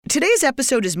Today's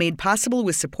episode is made possible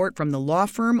with support from the law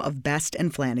firm of Best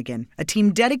 & Flanagan, a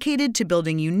team dedicated to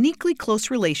building uniquely close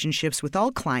relationships with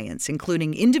all clients,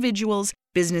 including individuals,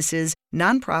 businesses,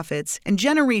 nonprofits, and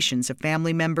generations of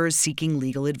family members seeking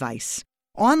legal advice.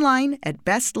 Online at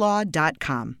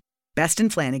bestlaw.com. Best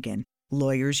 & Flanagan,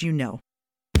 lawyers you know.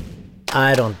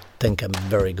 I don't think I'm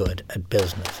very good at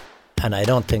business, and I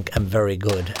don't think I'm very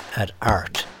good at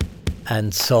art.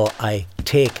 And so I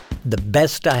take the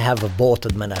best I have of both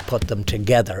of them and I put them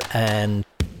together, and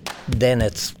then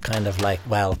it's kind of like,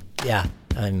 well, yeah,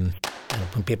 when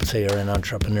people say you're an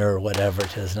entrepreneur or whatever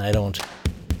it is, and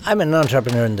I'm an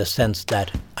entrepreneur in the sense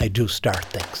that I do start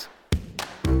things.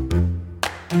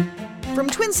 From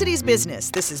Twin Cities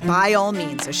Business, this is By All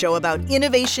Means, a show about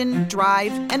innovation,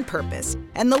 drive, and purpose,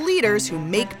 and the leaders who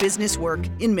make business work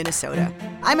in Minnesota.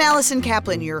 I'm Allison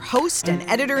Kaplan, your host and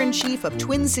editor-in-chief of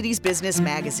Twin Cities Business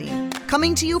Magazine,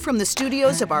 coming to you from the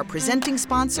studios of our presenting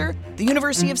sponsor, the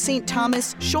University of St.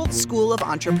 Thomas Schultz School of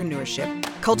Entrepreneurship,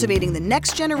 cultivating the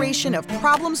next generation of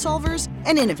problem solvers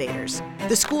and innovators.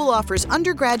 The school offers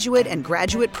undergraduate and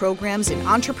graduate programs in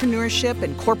entrepreneurship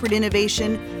and corporate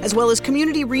innovation, as well as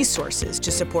community resources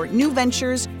to support new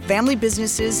ventures, family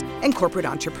businesses, and corporate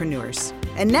entrepreneurs.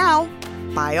 And now,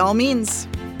 By All Means.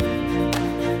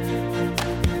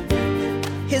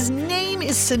 His name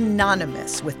is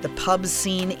synonymous with the pub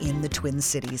scene in the Twin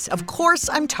Cities. Of course,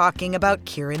 I'm talking about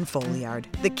Kieran Folliard,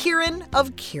 the Kieran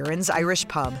of Kieran's Irish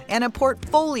Pub, and a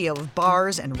portfolio of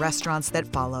bars and restaurants that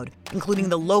followed, including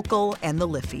the Local and the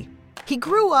Liffey. He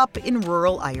grew up in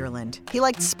rural Ireland. He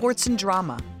liked sports and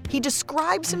drama. He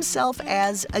describes himself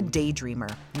as a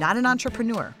daydreamer, not an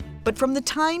entrepreneur. But from the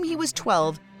time he was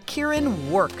 12, Kieran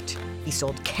worked. He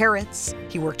sold carrots,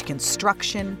 he worked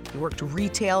construction, he worked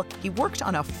retail, he worked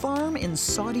on a farm in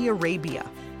Saudi Arabia.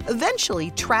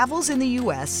 Eventually, travels in the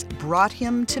U.S. brought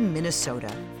him to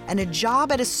Minnesota and a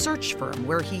job at a search firm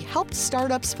where he helped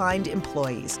startups find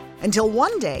employees, until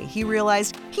one day he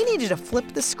realized he needed to flip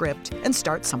the script and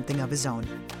start something of his own.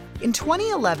 In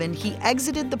 2011, he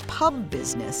exited the pub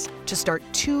business to start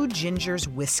Two Gingers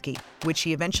Whiskey, which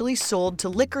he eventually sold to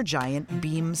liquor giant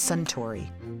Beam Suntory.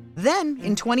 Then,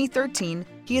 in 2013,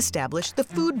 he established the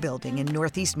Food Building in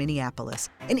Northeast Minneapolis,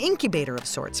 an incubator of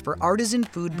sorts for artisan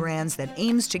food brands that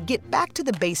aims to get back to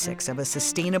the basics of a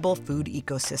sustainable food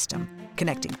ecosystem,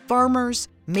 connecting farmers,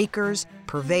 makers,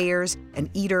 purveyors,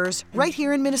 and eaters right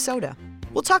here in Minnesota.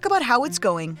 We'll talk about how it's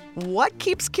going, what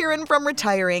keeps Kieran from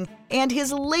retiring, and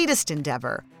his latest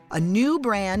endeavor, a new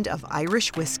brand of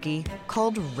Irish whiskey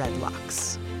called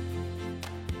Redlocks.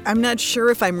 I'm not sure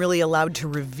if I'm really allowed to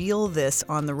reveal this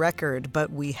on the record,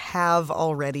 but we have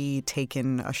already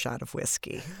taken a shot of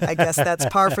whiskey. I guess that's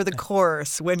par for the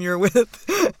course when you're with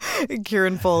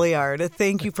Kieran Folliard.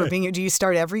 Thank you for being here. Do you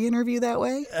start every interview that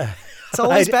way? It's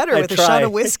always better with a shot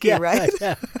of whiskey, yeah, right?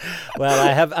 Yeah. Well,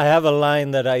 I have a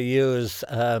line that I use,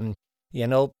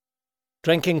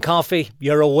 drinking coffee,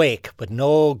 you're awake, but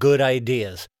no good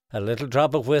ideas. A little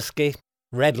drop of whiskey,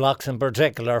 Redlocks in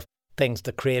particular, thinks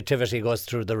the creativity goes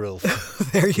through the roof.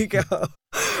 There you go.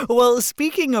 Well,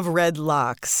 speaking of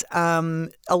Redlocks,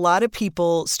 a lot of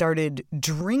people started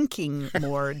drinking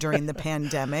more during the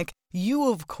pandemic. You,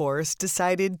 of course,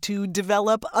 decided to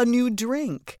develop a new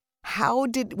drink.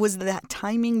 Was that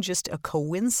timing just a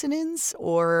coincidence?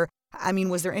 Or,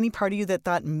 was there any part of you that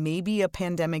thought maybe a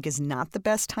pandemic is not the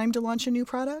best time to launch a new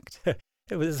product?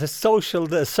 It was a social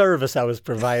service I was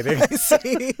providing. I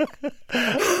see.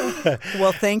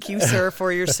 Well, thank you, sir,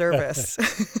 for your service.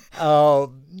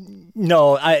 Oh,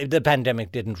 no, the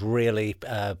pandemic didn't really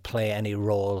play any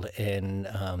role in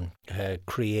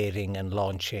creating and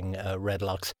launching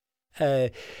Redlocks.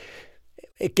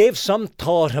 It gave some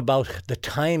thought about the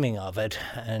timing of it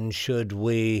and should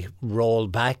we roll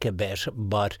back a bit,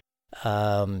 but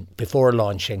before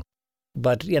launching.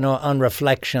 But, on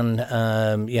reflection,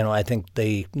 I think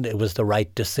it was the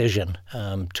right decision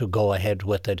to go ahead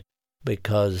with it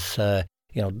because,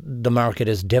 the market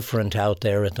is different out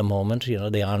there at the moment.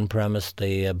 The on-premise,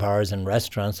 the bars and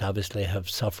restaurants obviously have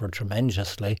suffered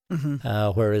tremendously,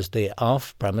 whereas the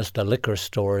off-premise, the liquor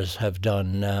stores have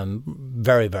done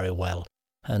very, very well.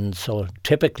 And so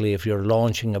typically if you're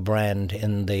launching a brand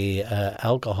in the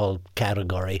alcohol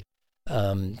category,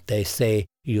 they say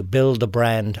you build the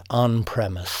brand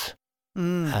on-premise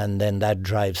and then that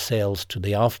drives sales to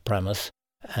the off-premise.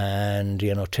 And,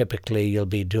 typically you'll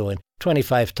be doing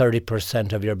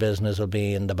 25-30% of your business will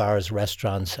be in the bars,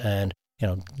 restaurants, and,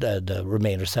 the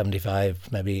remainder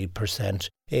 75, maybe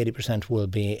 80% will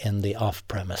be in the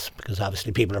off-premise because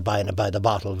obviously people are buying it by the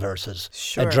bottle versus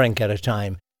a drink at a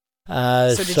time.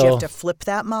 So did you have to flip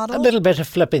that model? A little bit of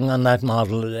flipping on that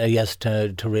model, yes,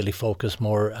 to really focus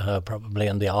more probably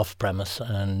on the off-premise.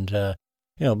 And,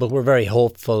 but we're very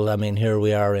hopeful. I mean, here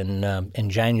we are in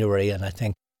January, and I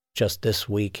think just this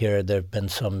week here there have been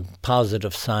some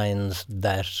positive signs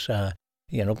that,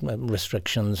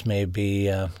 restrictions may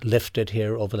be lifted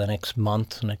here over the next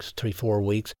month, next 3-4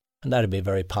 weeks, and that'd be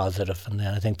very positive. And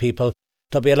then I think there'll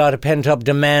be a lot of pent-up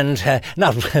demand,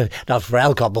 not for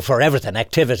alcohol, but for everything,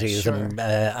 activities and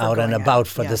out and about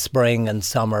for the spring and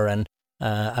summer. And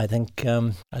I think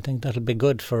that'll be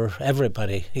good for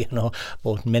everybody,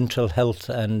 both mental health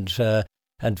and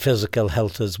physical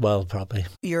health as well, probably.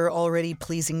 You're already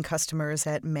pleasing customers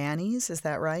at Manny's, is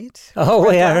that right? Oh,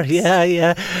 we are,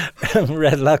 yeah.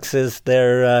 Redlocks is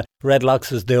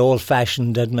the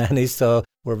old-fashioned at Manny's, so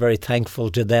we're very thankful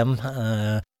to them.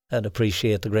 And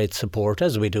appreciate the great support,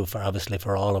 as we do for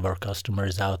all of our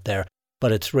customers out there.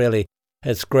 But it's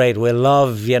great. We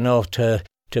love,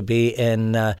 to be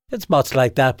in spots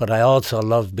like that. But I also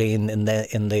love being in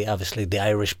the obviously the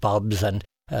Irish pubs, and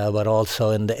but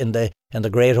also in the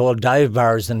great old dive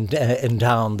bars in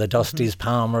town, the Dusties,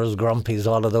 Palmers, Grumpy's,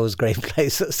 all of those great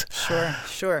places.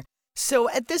 Sure. So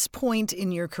at this point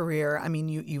in your career, I mean,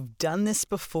 you've done this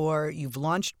before, you've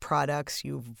launched products,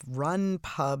 you've run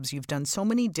pubs, you've done so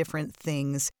many different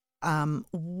things.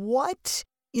 What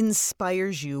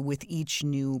inspires you with each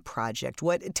new project?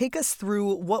 Take us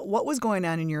through what was going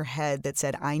on in your head that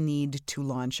said, I need to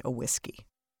launch a whiskey?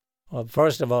 Well,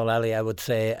 first of all, Ali, I would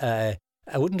say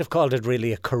I wouldn't have called it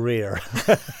really a career.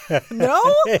 No?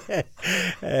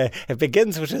 It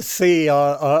begins with a C,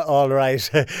 all right.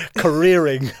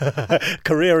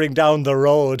 Careering down the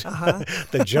road,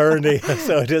 the journey.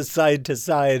 So it is side to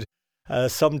side,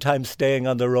 sometimes staying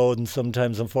on the road and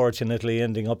sometimes, unfortunately,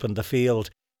 ending up in the field.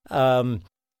 I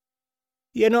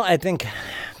think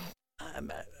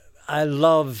I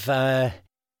love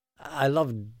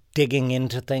digging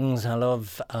into things. I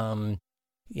love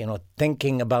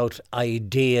thinking about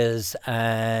ideas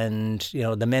and,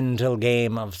 the mental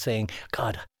game of saying,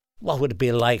 God, what would it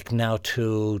be like now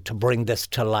to bring this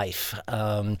to life?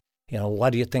 What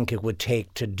do you think it would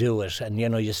take to do it? And,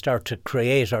 you start to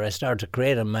create, or I start to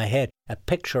create in my head, a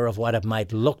picture of what it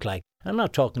might look like. I'm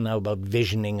not talking now about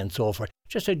visioning and so forth,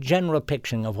 just a general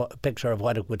picture of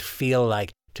what it would feel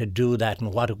like to do that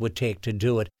and what it would take to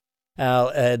do it.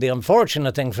 The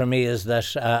unfortunate thing for me is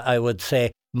that I would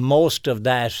say most of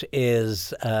that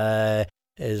is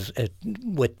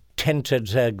with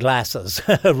tinted glasses,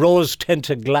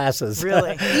 rose-tinted glasses.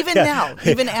 Really? Even now?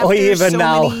 Even after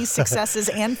many successes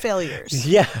and failures?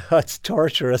 Yeah, it's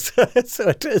torturous. So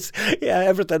it is. Yeah,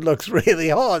 everything looks really,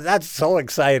 that's so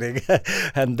exciting.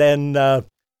 And then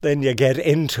you get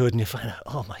into it and you find out,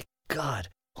 oh my God,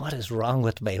 what is wrong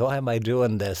with me? Why am I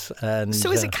doing this? And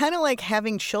so is it kind of like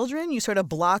having children? You sort of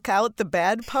block out the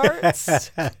bad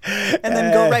parts and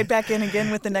then go right back in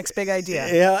again with the next big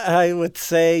idea. Yeah, I would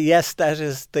say yes. That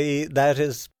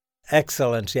is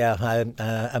excellent. Yeah,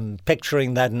 I'm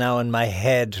picturing that now in my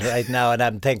head right now, and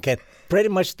I'm thinking, pretty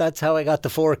much that's how I got the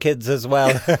 4 kids as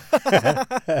well.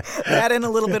 That and a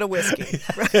little bit of whiskey.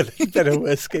 Right? A little bit of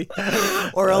whiskey.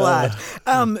 Or a lot.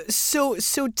 So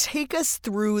take us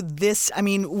through this. I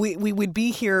mean, we would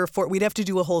be here we'd have to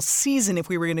do a whole season if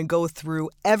we were going to go through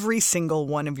every single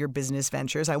one of your business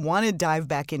ventures. I want to dive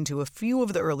back into a few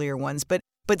of the earlier ones, but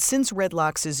since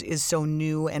Redlocks is so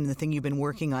new and the thing you've been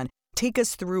working on, take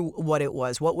us through what it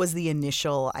was. What was the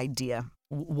initial idea?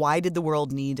 Why did the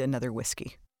world need another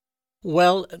whiskey?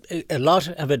 Well, a lot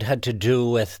of it had to do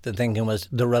with the thinking was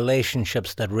the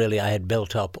relationships that really I had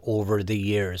built up over the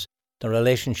years. The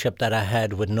relationship that I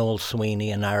had with Noel Sweeney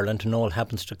in Ireland. Noel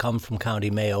happens to come from County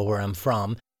Mayo, where I'm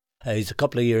from. He's a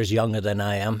couple of years younger than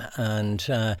I am. And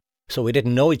so we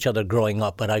didn't know each other growing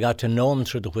up, but I got to know him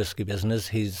through the whiskey business.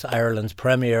 He's Ireland's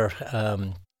premier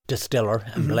distiller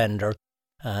and blender.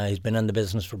 He's been in the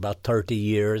business for about 30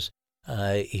 years.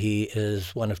 He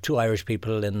is one of 2 Irish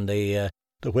people in the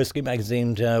Whiskey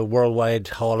Magazine Worldwide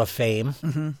Hall of Fame.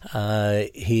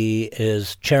 He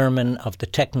is chairman of the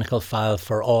technical file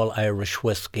for all Irish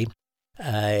whiskey.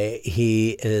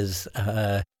 He is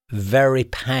very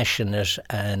passionate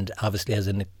and obviously has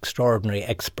an extraordinary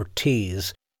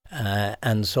expertise.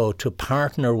 And so to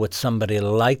partner with somebody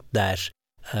like that,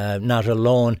 not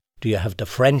alone do you have the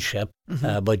friendship,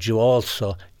 but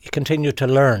you continue to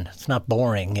learn. It's not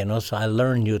boring, so I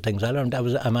learn new things.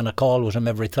 I'm on a call with him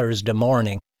every Thursday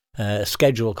morning, a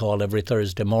schedule call every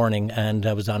Thursday morning, and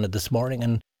I was on it this morning,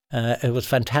 and it was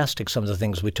fantastic, some of the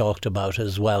things we talked about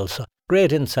as well. So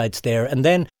great insights there. And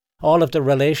then all of the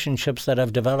relationships that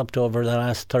I've developed over the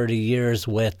last 30 years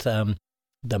with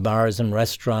the bars and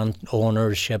restaurant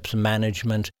ownerships,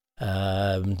 management,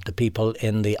 the people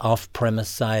in the off-premise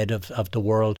side of the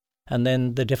world, and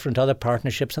then the different other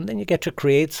partnerships. And then you get to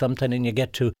create something, and you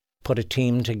get to put a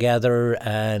team together,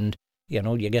 and,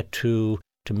 you get to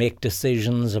make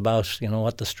decisions about,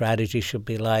 what the strategy should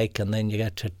be like, and then you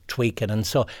get to tweak it. And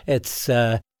so it's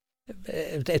a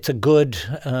good,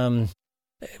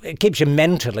 it keeps you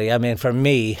mentally. I mean, for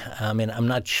me, I'm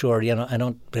not sure, I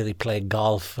don't really play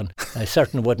golf, and I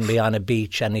certainly wouldn't be on a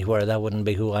beach anywhere. That wouldn't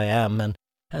be who I am.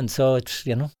 And so it's,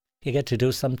 you get to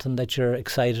do something that you're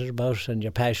excited about and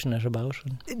you're passionate about.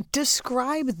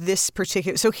 Describe this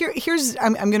particular... So here's...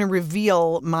 I'm going to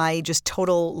reveal my just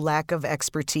total lack of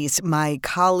expertise. My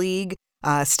colleague,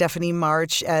 Stephanie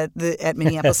March at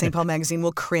Minneapolis St. Paul Magazine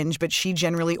will cringe, but she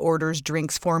generally orders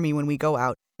drinks for me when we go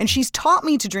out. And she's taught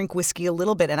me to drink whiskey a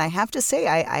little bit. And I have to say,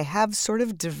 I have sort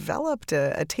of developed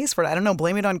a taste for it. I don't know,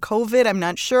 blame it on COVID, I'm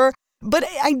not sure. But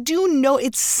I do know,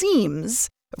 it seems...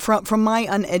 From my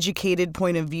uneducated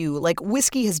point of view, like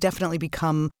whiskey has definitely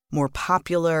become more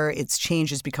popular. Its change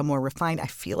has become more refined. I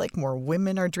feel like more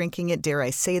women are drinking it. Dare I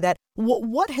say that?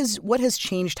 What has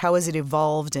changed? How has it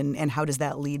evolved? And how does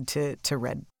that lead to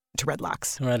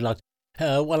Redlocks? Redlocks.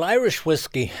 Well, Irish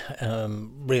whiskey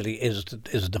really is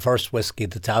the first whiskey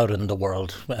that's out in the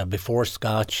world before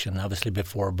Scotch and obviously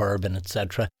before bourbon,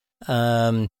 etc.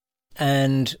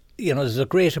 And there's a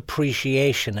great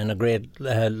appreciation and a great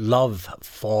love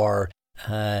for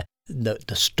the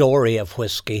story of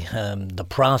whiskey, the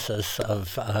process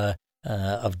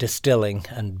of distilling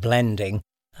and blending.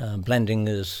 Blending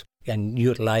is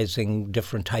utilising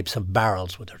different types of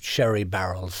barrels, whether it's sherry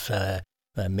barrels,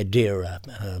 Madeira,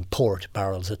 port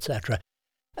barrels, etc.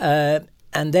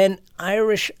 And then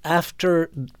Irish after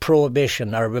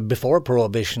Prohibition, or before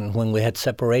Prohibition, when we had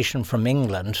separation from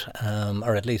England,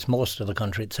 or at least most of the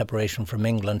country had separation from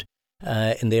England,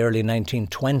 in the early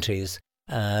 1920s,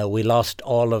 we lost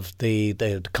all of the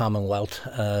Commonwealth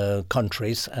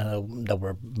countries that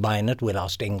were buying it. We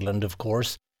lost England, of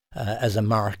course, as a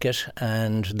market,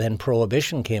 and then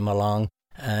Prohibition came along,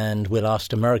 and we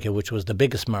lost America, which was the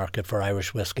biggest market for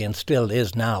Irish whiskey, and still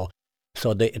is now.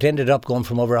 So it ended up going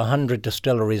from over 100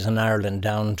 distilleries in Ireland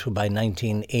down to, by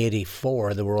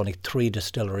 1984, there were only 3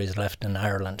 distilleries left in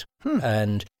Ireland.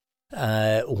 And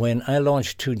when I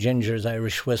launched Two Gingers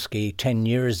Irish Whiskey 10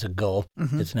 years ago,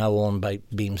 it's now owned by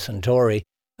Beam Suntory,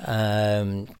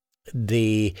 there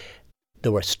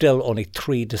were still only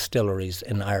 3 distilleries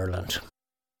in Ireland.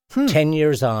 10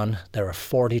 years on, there are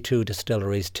 42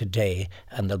 distilleries today,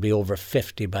 and there'll be over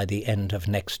 50 by the end of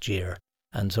next year.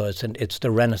 And so it's the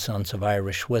renaissance of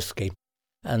Irish whiskey.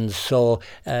 And so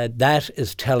that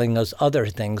is telling us other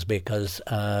things, because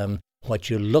what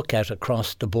you look at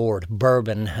across the board,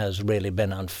 bourbon has really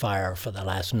been on fire for the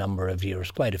last number of years,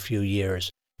 quite a few years.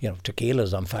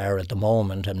 Tequila's on fire at the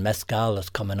moment, and mezcal is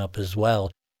coming up as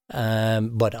well.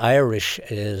 But Irish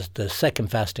is the second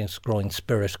fastest growing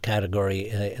spirit category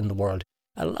in the world.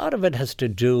 A lot of it has to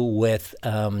do with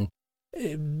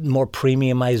more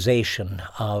premiumization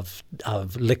of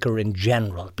liquor in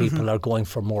general. People are going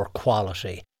for more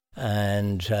quality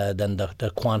and than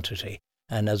the quantity.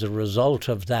 And as a result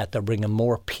of that, they're bringing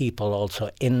more people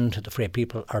also into the fray.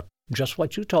 People are just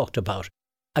what you talked about.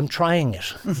 I'm trying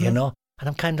it, and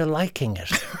I'm kind of liking it.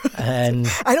 And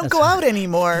I don't go out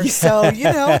anymore, so,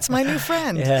 it's my new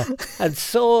friend. Yeah. And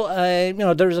so,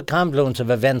 there's a confluence of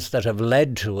events that have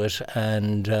led to it.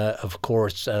 And, of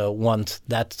course, once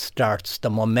that starts, the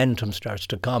momentum starts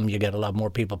to come, you get a lot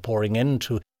more people pouring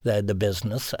into the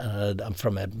business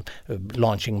from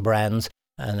launching brands.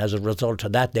 And as a result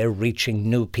of that, they're reaching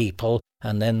new people.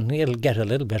 And then you'll get a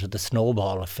little bit of the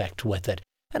snowball effect with it.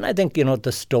 And I think,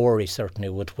 the story certainly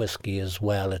with whiskey as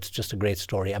well, it's just a great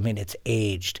story. I mean, it's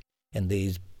aged in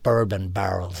these bourbon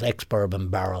barrels, ex-bourbon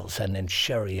barrels, and in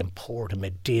sherry and port and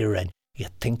Madeira. And you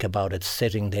think about it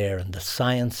sitting there and the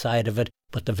science side of it,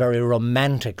 but the very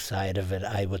romantic side of it,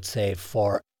 I would say,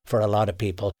 for a lot of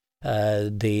people.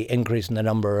 The increase in the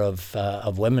number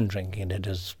of women drinking it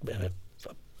is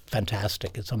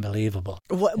fantastic. It's unbelievable.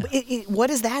 What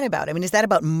is that about? I mean, is that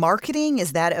about marketing?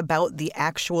 Is that about the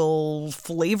actual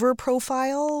flavor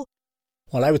profile?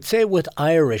 Well, I would say with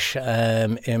Irish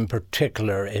in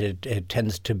particular, it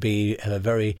tends to be a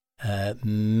very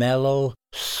mellow,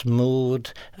 smooth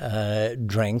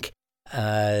drink.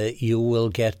 You will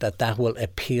get that will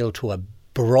appeal to a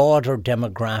broader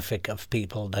demographic of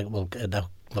people that will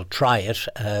try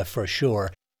it for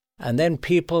sure. And then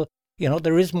people,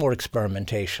 there is more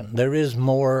experimentation. There is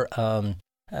more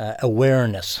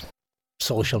awareness,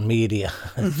 social media,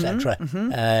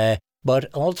 etc.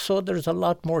 But also there's a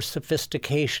lot more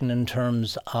sophistication in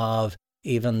terms of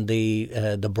even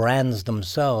the brands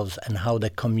themselves and how they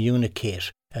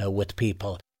communicate with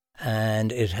people.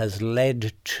 And it has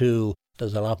led to,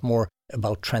 there's a lot more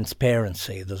about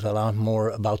transparency. There's a lot more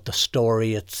about the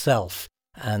story itself.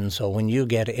 And so when you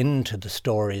get into the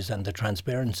stories and the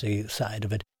transparency side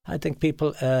of it, I think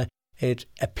people, it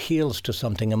appeals to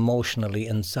something emotionally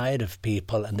inside of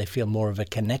people, and they feel more of a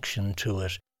connection to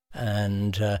it.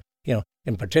 And,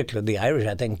 in particular, the Irish,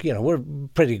 I think, we're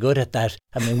pretty good at that.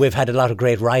 I mean, we've had a lot of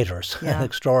great writers,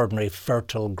 extraordinary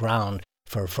fertile ground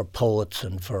for poets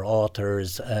and for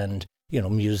authors and,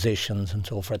 musicians and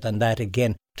so forth. And that,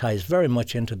 again, ties very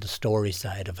much into the story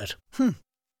side of it.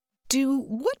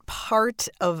 What part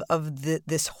of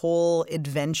this whole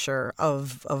adventure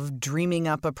of dreaming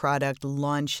up a product,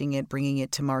 launching it, bringing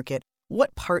it to market,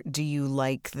 what part do you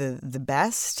like the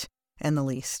best and the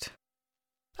least?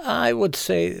 I would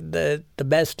say that the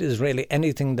best is really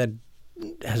anything that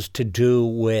has to do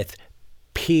with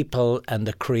people and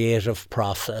the creative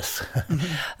process.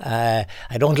 I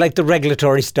don't like the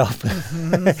regulatory stuff.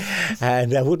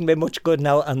 And I wouldn't be much good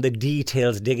now on the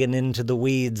details, digging into the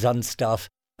weeds on stuff.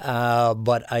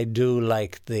 But I do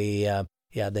like the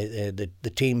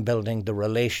team building, the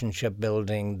relationship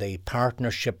building, the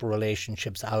partnership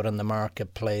relationships out in the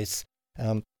marketplace.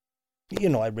 I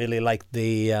really like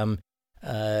the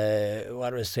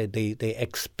the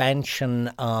expansion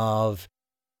of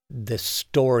the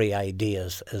story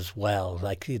ideas as well,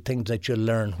 like things that you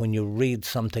learn when you read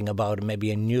something about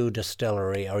maybe a new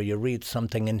distillery, or you read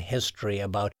something in history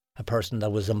about a person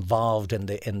that was involved in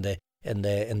the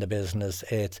business.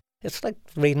 It's like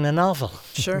reading a novel.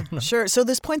 Sure. So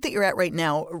this point that you're at right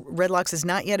now, Redlocks is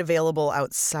not yet available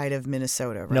outside of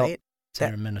Minnesota, right? No, it's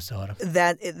here in Minnesota.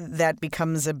 That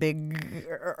becomes a big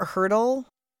hurdle?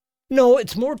 No,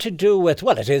 it's more to do with,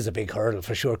 it is a big hurdle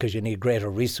for sure, because you need greater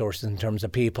resources in terms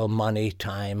of people, money,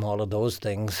 time, all of those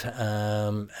things.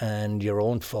 And your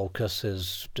own focus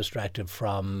is distracted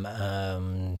from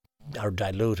or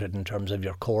diluted in terms of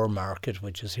your core market,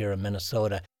 which is here in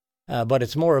Minnesota. But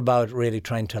it's more about really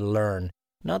trying to learn,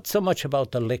 not so much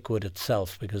about the liquid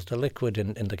itself, because the liquid,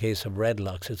 in the case of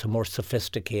Redlocks, it's a more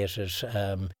sophisticated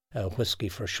whiskey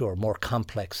for sure, more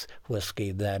complex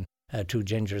whiskey than Two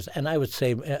Gingers. And I would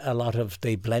say a lot of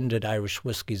the blended Irish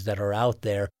whiskies that are out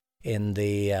there in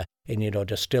the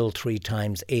distilled 3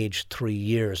 times, aged 3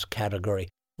 years category,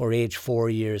 or aged 4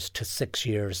 years to 6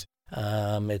 years.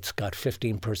 It's got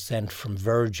 15% from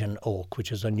virgin oak, which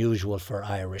is unusual for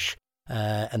Irish.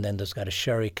 And then there's got a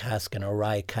sherry cask and a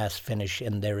rye cask finish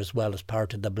in there as well as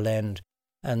part of the blend.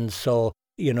 And so,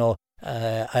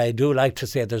 I do like to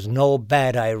say there's no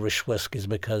bad Irish whiskies,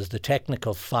 because the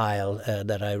technical file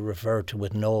that I refer to,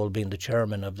 with Noel being the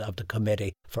chairman of the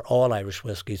committee for all Irish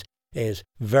whiskies, is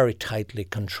very tightly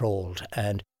controlled.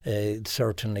 And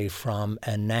certainly from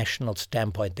a national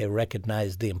standpoint, they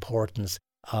recognise the importance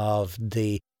of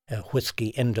the whisky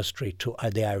industry to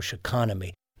the Irish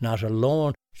economy, not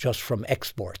alone just from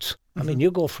exports. I mean,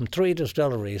 you go from 3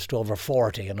 distilleries to over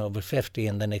 40 and over 50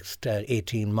 in the next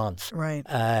 18 months.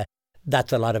 Right.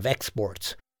 That's a lot of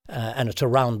exports. And it's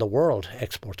around the world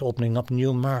exports, opening up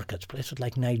new markets. Places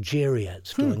like Nigeria,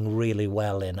 it's doing really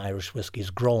well in Irish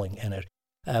whiskies, growing in it.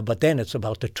 But then it's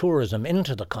about the tourism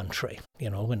into the country,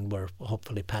 when we're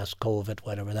hopefully past COVID,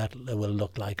 whatever that will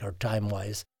look like, or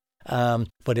time-wise.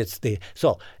 But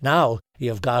so now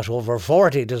you've got over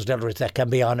 40 distilleries that can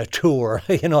be on a tour,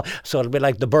 so it'll be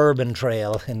like the Bourbon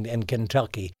Trail in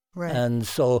Kentucky. Right. And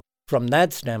so from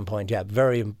that standpoint,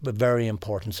 very, very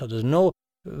important. So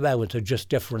they're just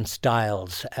different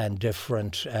styles and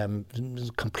different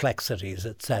complexities,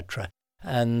 etc.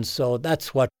 And so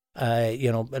that's what,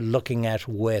 looking at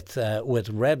with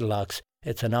Redlocks,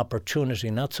 it's an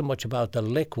opportunity, not so much about the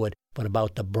liquid, but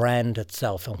about the brand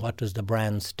itself and what does the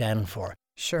brand stand for.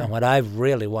 Sure. And what I've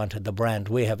really wanted the brand,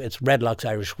 it's Redlocks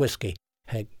Irish Whiskey,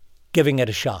 giving it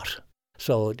a shot.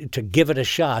 So to give it a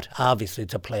shot, obviously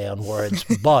it's a play on words,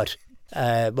 but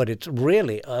it's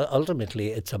really, ultimately,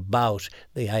 it's about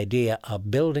the idea of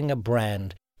building a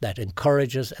brand that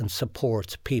encourages and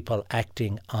supports people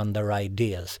acting on their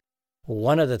ideas.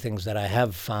 One of the things that I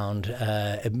have found,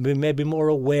 maybe more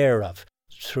aware of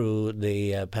through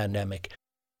the pandemic,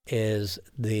 is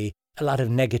a lot of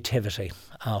negativity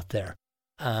out there.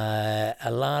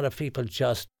 A lot of people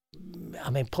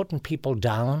putting people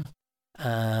down,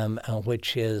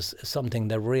 which is something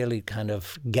that really kind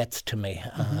of gets to me.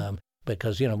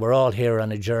 Because, we're all here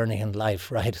on a journey in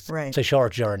life, right? It's a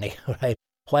short journey, right?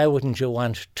 Why wouldn't you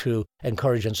want to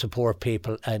encourage and support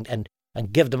people and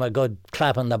give them a good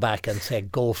clap on the back and say,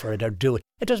 go for it or do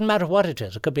it? It doesn't matter what it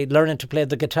is. It could be learning to play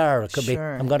the guitar. It could be,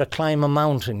 I'm going to climb a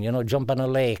mountain, jump on a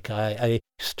lake. I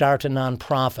start a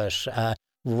non-profit,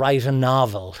 write a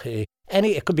novel.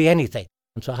 It could be anything.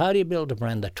 And so how do you build a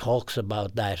brand that talks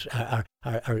about that,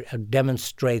 or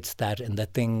demonstrates that in the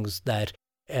things that,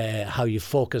 how you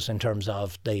focus in terms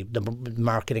of the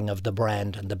marketing of the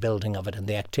brand and the building of it and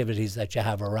the activities that you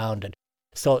have around it.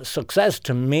 So success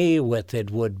to me with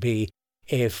it would be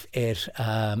if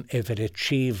it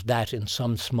achieved that in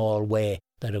some small way,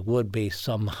 that it would be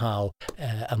somehow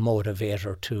a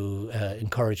motivator to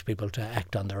encourage people to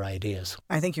act on their ideas.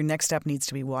 I think your next step needs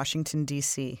to be Washington,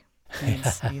 D.C.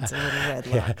 Needs a little Red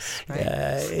Locks,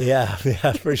 right? Yeah,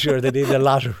 for sure. They need a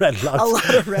lot of Red Locks. A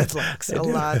lot of Red Locks. A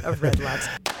lot of Red Locks.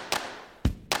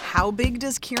 How big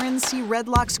does Kieran see Red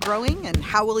Locks growing, and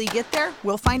how will he get there?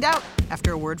 We'll find out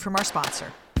after a word from our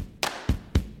sponsor.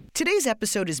 Today's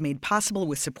episode is made possible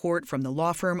with support from the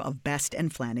law firm of Best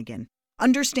 & Flanagan.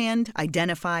 Understand,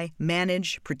 identify,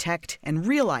 manage, protect, and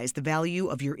realize the value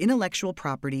of your intellectual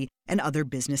property and other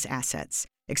business assets.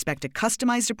 Expect a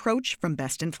customized approach from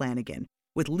Best & Flanagan,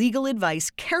 with legal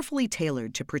advice carefully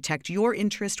tailored to protect your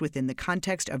interest within the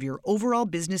context of your overall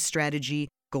business strategy,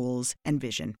 goals, and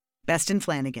vision. Best &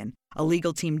 Flanagan, a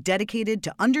legal team dedicated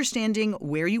to understanding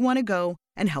where you want to go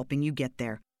and helping you get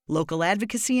there. Local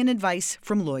advocacy and advice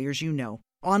from lawyers you know.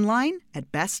 Online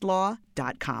at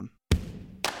bestlaw.com.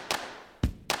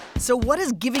 So what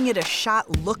does giving it a shot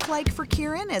look like for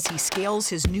Kieran as he scales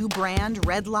his new brand,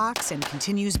 Red Locks, and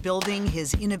continues building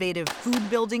his innovative food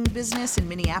building business in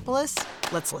Minneapolis?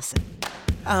 Let's listen.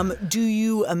 Do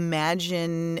you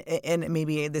imagine, and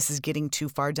maybe this is getting too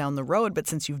far down the road, but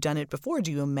since you've done it before,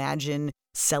 do you imagine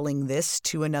selling this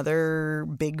to another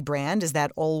big brand? Is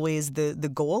that always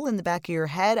the goal in the back of your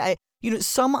head?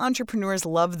 Some entrepreneurs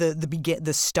love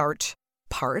the start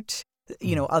part.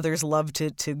 Others love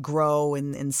to grow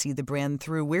and see the brand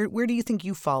through. Where do you think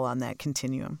you fall on that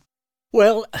continuum?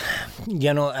 Well,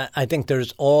 I think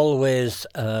there's always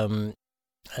going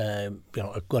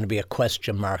to be a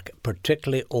question mark,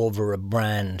 particularly over a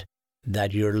brand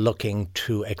that you're looking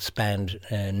to expand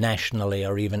nationally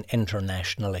or even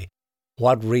internationally.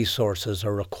 What resources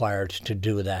are required to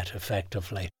do that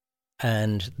effectively?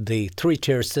 And the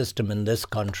three-tier system in this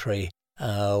country,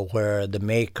 where the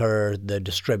maker, the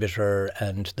distributor,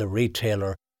 and the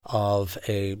retailer of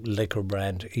a liquor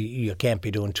brand, you can't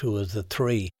be doing two of the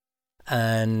three.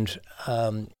 And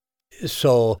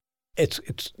so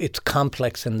it's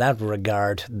complex in that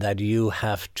regard, that you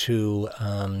have to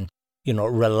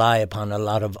rely upon a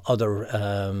lot of other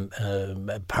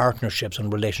partnerships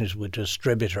and relationships with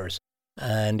distributors.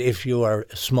 And if you are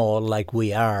small like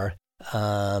we are,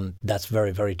 that's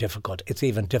very, very difficult. It's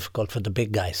even difficult for the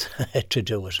big guys to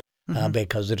do it,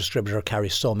 because the distributor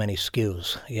carries so many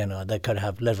SKUs. They could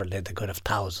have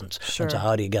thousands. Sure. And so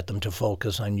how do you get them to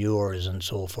focus on yours and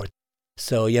so forth?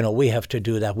 So, we have to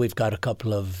do that. We've got a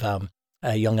couple of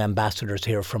young ambassadors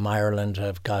here from Ireland.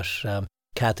 I've got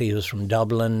Kathy, who's from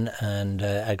Dublin and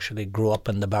actually grew up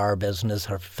in the bar business.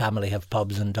 Her family have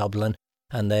pubs in Dublin.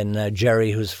 And then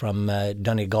Jerry, who's from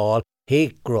Donegal.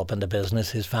 He grew up in the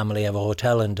business. His family have a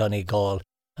hotel in Donegal.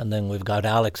 And then we've got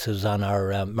Alex, who's on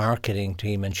our marketing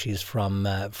team, and she's from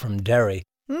Derry.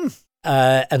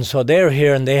 And so they're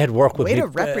here, and they had worked with people.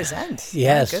 Way to represent.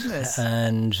 Yes. My goodness.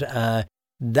 And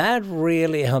that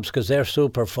really helps, because they're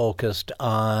super focused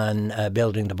on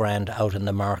building the brand out in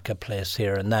the marketplace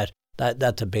here. And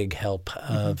that's a big help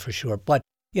for sure. But,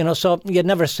 so you'd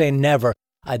never say never.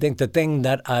 I think the thing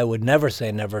that I would never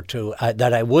say never to,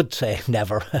 that I would say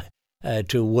never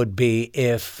to, would be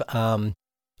if the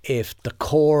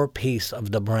core piece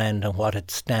of the brand and what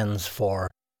it stands for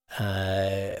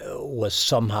was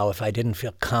somehow, if I didn't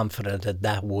feel confident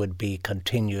that would be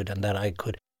continued and that I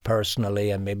could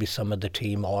personally, and maybe some of the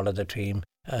team, all of the team,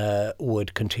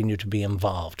 would continue to be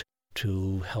involved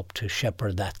to help to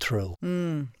shepherd that through.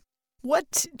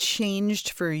 What changed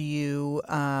for you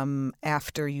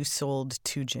after you sold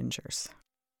Two Gingers?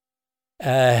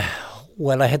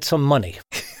 Well, I had some money.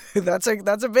 That's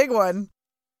a big one.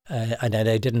 And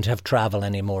I didn't have travel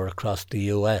anymore across the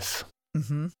U.S.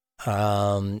 And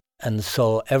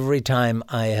so every time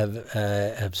I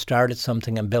have started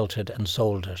something and built it and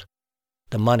sold it,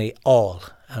 the money all,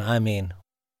 and I mean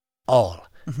all,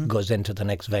 goes into the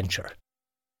next venture.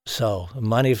 So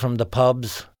money from the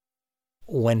pubs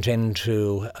went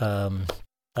into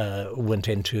Two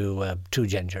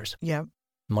Gingers. Yeah.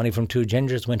 Money from Two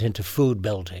Gingers went into food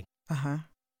building.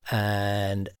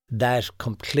 And that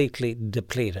completely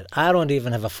depleted. I don't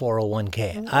even have a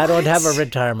 401k. What? I don't have a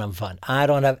retirement fund. I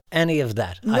don't have any of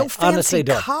that. No I fancy honestly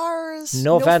don't. cars.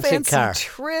 No fancy car.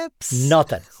 Trips.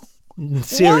 Nothing.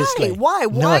 Seriously. Why?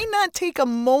 Why not take a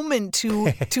moment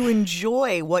to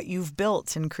enjoy what you've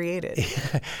built and created?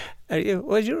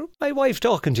 Was my wife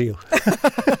talking to you?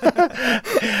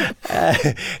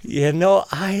 I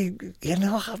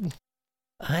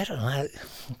don't know.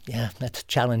 Yeah, that's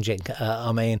challenging.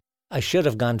 I mean, I should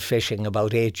have gone fishing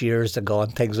about 8 years ago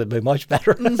and things would be much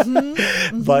better.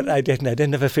 But I didn't. I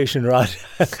didn't have a fishing rod.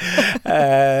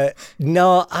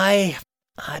 No, I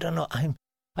don't know.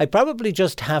 I probably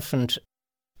just haven't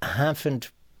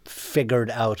figured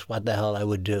out what the hell I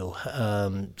would do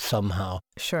somehow.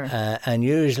 Sure. And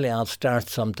usually I'll start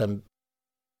something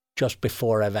just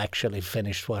before I've actually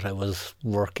finished what I was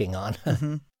working on.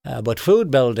 But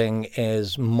food building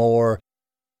is more,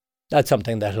 that's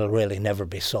something that will really never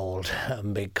be sold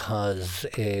because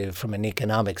from an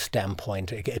economic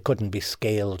standpoint, it couldn't be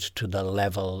scaled to the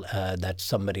level that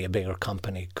somebody, a bigger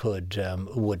company,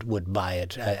 would buy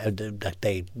it, that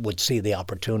they would see the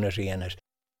opportunity in it.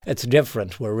 It's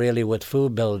different. We're really with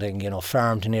food building,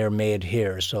 farmed near, made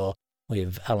here. So we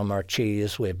have Alamar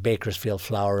cheese, we have Bakersfield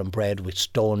flour and bread, we have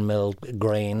Stone Mill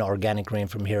grain, organic grain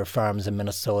from here, farms in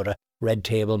Minnesota, Red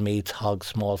Table meats, hog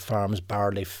small farms,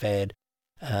 barley fed,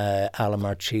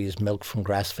 Alamar cheese, milk from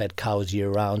grass-fed cows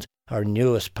year-round. Our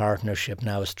newest partnership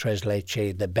now is Tres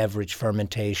Leche, the beverage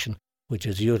fermentation, which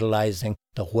is utilising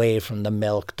the whey from the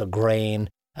milk, the grain,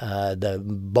 the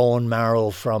bone marrow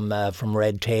from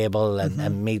Red Table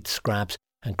and meat scraps,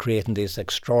 and creating these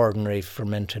extraordinary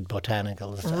fermented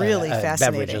botanicals. Really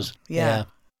fascinating. Beverages. Yeah.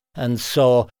 And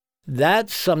so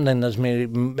that's something that's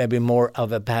maybe more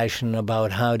of a passion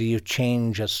about how do you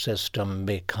change a system,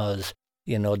 because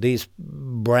these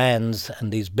brands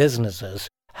and these businesses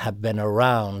have been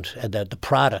around, the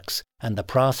products and the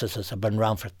processes have been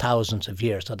around for thousands of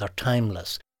years, so they're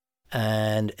timeless.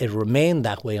 And it remained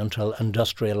that way until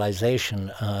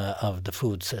industrialization of the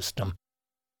food system.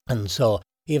 And so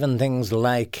even things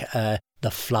like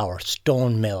the flour,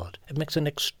 stone milled, it makes an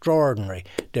extraordinary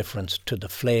difference to the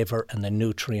flavour and the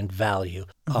nutrient value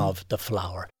of the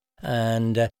flour.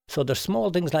 And so there's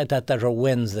small things like that are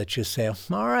wins that you say, all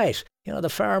right, the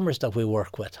farmers that we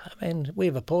work with. I mean, we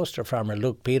have a poster farmer,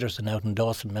 Luke Peterson, out in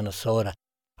Dawson, Minnesota,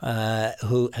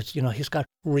 who has, he's got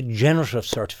regenerative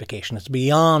certification. It's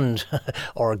beyond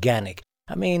organic.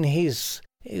 I mean, it's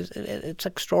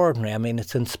extraordinary. I mean,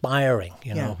 it's inspiring,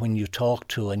 when you talk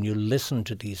to and you listen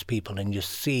to these people and you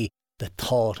see the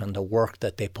thought and the work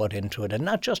that they put into it, and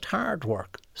not just hard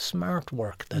work, smart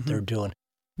work that they're doing.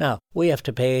 Now, we have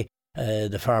to pay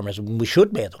the farmers, we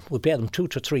should pay them. We pay them 2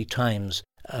 to 3 times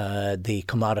the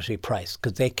commodity price,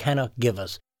 because they cannot give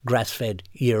us grass-fed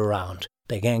year-round.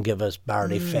 They can't give us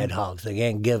barley-fed hogs. They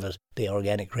can't give us the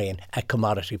organic grain at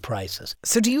commodity prices.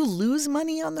 So do you lose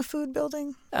money on the food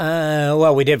building?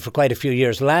 Well, we did for quite a few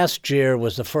years. Last year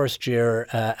was the first year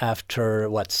after,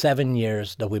 7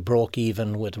 years that we broke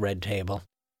even with Red Table.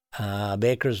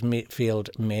 Bakersfield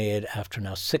made, after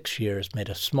now 6 years, made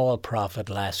a small profit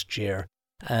last year.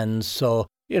 And so,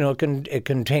 it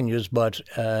continues, but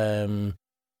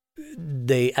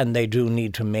they do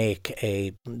need to make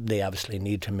they obviously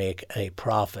need to make a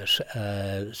profit.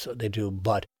 So they do,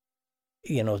 but,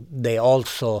 they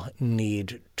also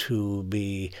need to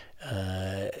be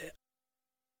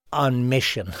on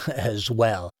mission as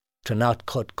well, to not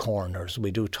cut corners. We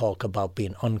do talk about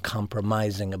being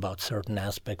uncompromising about certain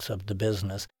aspects of the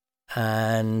business.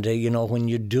 And, when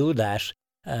you do that,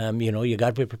 you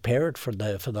got to be prepared for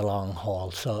the long haul.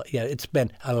 So, yeah, it's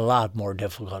been a lot more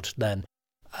difficult than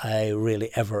I really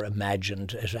ever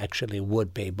imagined it actually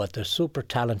would be. But there's super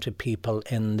talented people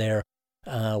in there.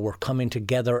 We're coming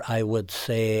together, I would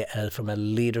say, from a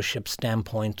leadership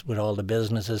standpoint with all the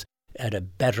businesses, at a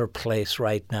better place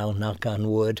right now, knock on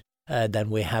wood, than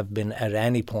we have been at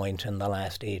any point in the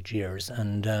last 8 years.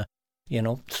 And,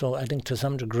 so I think to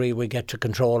some degree we get to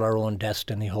control our own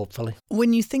destiny, hopefully.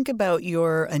 When you think about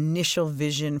your initial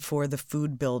vision for the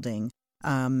food building,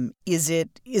 is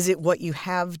it what you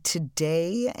have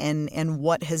today, and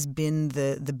what has been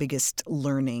the biggest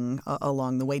learning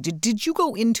along the way? Did you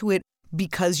go into it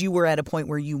because you were at a point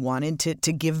where you wanted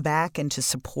to give back and to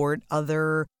support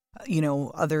other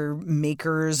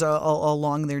makers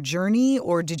along their journey,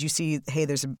 or did you see, hey,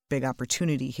 there's a big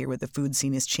opportunity here where the food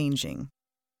scene is changing?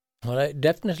 Well, I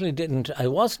definitely didn't. I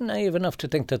wasn't naive enough to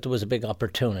think that there was a big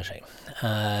opportunity.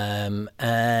 And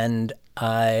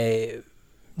I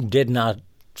did not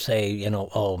say,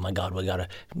 oh my God, we got to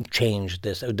change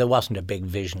this. There wasn't a big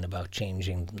vision about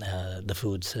changing the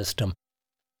food system.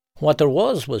 What there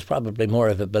was probably more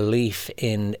of a belief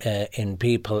in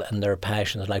people and their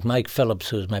passions. Like Mike Phillips,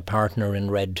 who's my partner in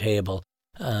Red Table,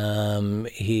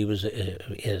 He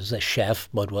is a chef,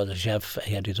 but was a chef.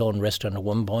 He had his own restaurant at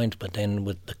one point, but then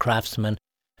with the Craftsman,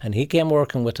 and he came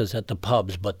working with us at the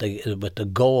pubs. But the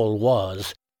goal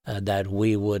was that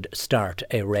we would start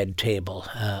a Red Table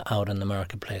out in the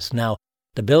marketplace. Now,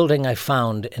 the building I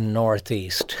found in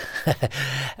Northeast,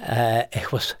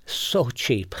 it was so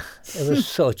cheap. It was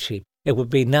so cheap. It would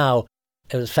be now.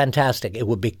 It was fantastic. It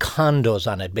would be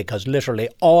condos on it, because literally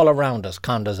all around us,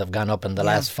 condos have gone up in the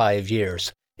last 5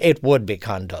 years. It would be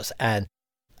condos. And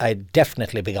I'd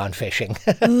definitely be gone fishing.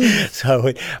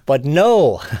 But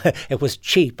no, it was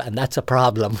cheap, and that's a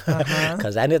problem.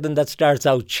 Because anything that starts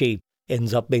out cheap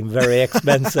ends up being very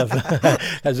expensive.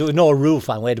 Because there was no roof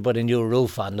on. We had to put a new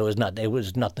roof on. There was nothing. It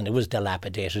was nothing. It was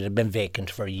dilapidated. It had been vacant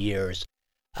for years.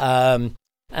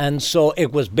 And so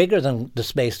it was bigger than the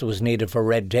space that was needed for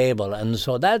Red Table. And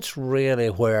so that's really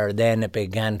where then it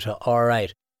began to, all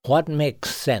right, what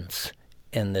makes sense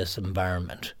in this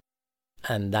environment?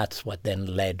 And that's what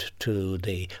then led to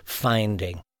the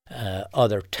finding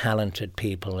other talented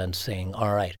people and saying,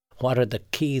 all right, what are the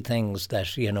key things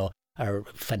that, are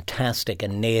fantastic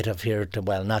and native here to,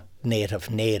 well, not native,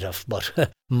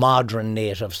 but modern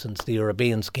native since the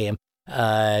Europeans came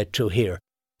to here.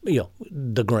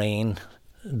 The grain,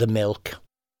 the milk,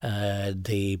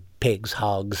 the pigs,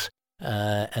 hogs,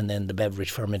 and then the beverage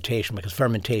fermentation, because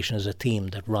fermentation is a theme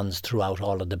that runs throughout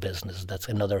all of the business. That's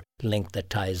another link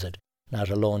that ties it. Not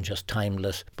alone just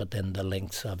timeless, but then the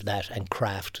links of that and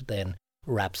craft then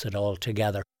wraps it all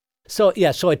together. So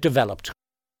it developed.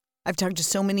 I've talked to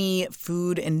so many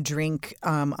food and drink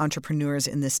entrepreneurs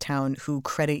in this town who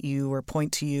credit you or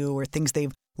point to you or things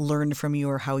they've learned from you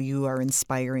or how you are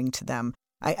inspiring to them.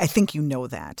 I think you know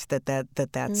that's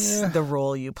the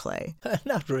role you play.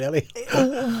 Not really.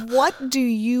 What do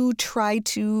you try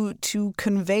to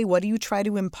convey? What do you try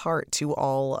to impart to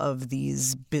all of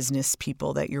these business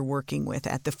people that you're working with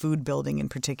at the food building in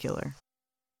particular?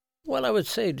 Well, I would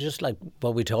say just like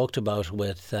what we talked about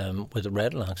with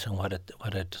Redlocks and what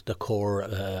the core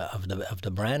of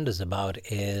the brand is about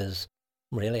is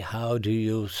really how do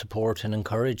you support and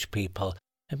encourage people.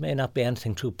 It may not be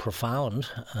anything too profound,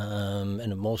 and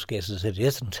in most cases it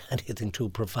isn't anything too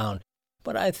profound.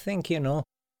 But I think,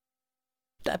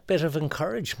 that bit of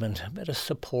encouragement, a bit of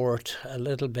support, a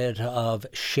little bit of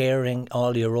sharing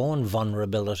all your own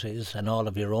vulnerabilities and all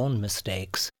of your own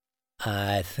mistakes.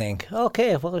 I think,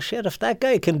 okay, well, shit, if that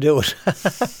guy can do it,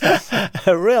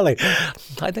 really,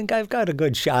 I think I've got a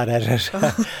good shot at it.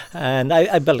 And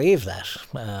I believe that,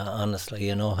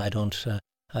 honestly, I don't...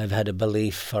 I've had a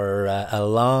belief for a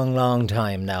long, long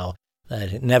time now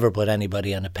that never put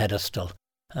anybody on a pedestal,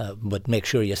 but make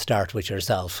sure you start with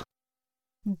yourself.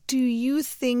 Do you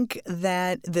think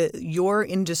that your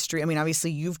industry, I mean,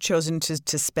 obviously you've chosen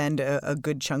to spend a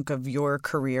good chunk of your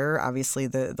career, obviously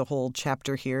the whole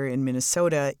chapter here in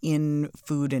Minnesota, in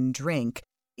food and drink.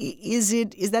 Is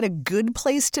that a good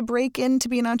place to break in to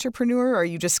be an entrepreneur? Or are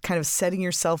you just kind of setting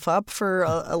yourself up for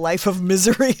a life of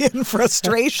misery and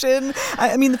frustration?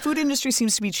 I mean, the food industry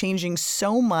seems to be changing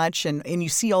so much, and you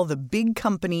see all the big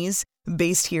companies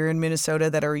based here in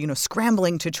Minnesota that are,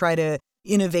 scrambling to try to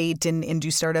innovate and do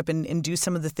startup and do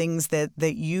some of the things that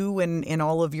you and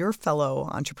all of your fellow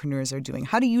entrepreneurs are doing.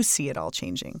 How do you see it all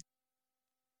changing?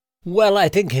 Well, I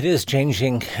think it is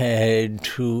changing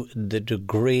to the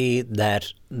degree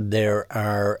that there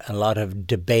are a lot of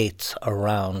debates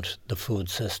around the food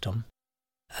system.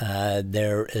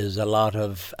 There is a lot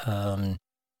of,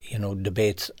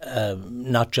 debates,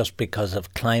 not just because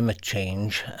of climate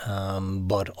change,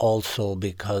 but also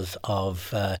because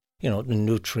of, the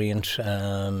nutrient,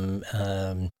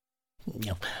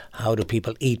 how do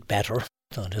people eat better?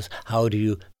 So just how do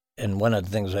you... And one of the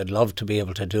things I'd love to be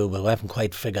able to do, but we haven't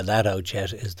quite figured that out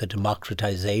yet, is the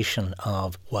democratization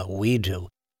of what we do.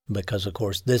 Because, of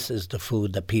course, this is the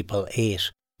food that people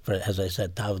ate for, as I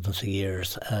said, thousands of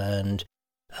years. And,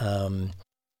 and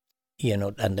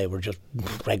they were just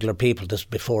regular people, just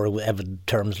before ever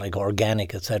terms like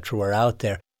organic, etc. were out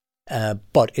there.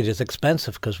 But it is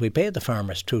expensive because we pay the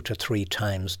farmers 2 to 3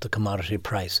 times the commodity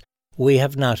price. We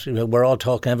have not,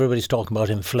 everybody's talking about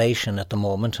inflation at the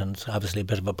moment, and it's obviously a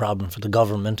bit of a problem for the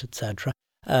government, etc.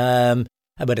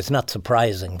 But it's not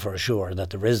surprising for sure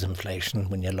that there is inflation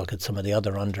when you look at some of the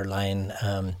other underlying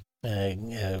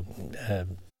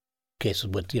cases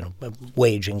with,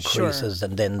 wage increases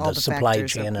and then the supply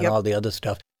chain and all the other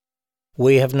stuff.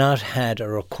 We have not had a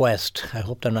request, I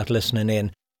hope they're not listening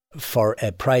in, for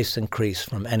a price increase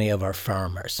from any of our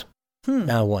farmers.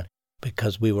 Now one.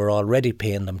 Because we were already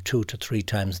paying them 2 to 3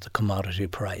 times the commodity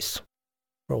price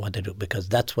for what they do, because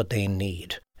that's what they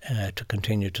need. to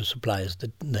continue to supply us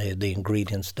the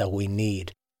ingredients that we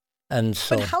need. And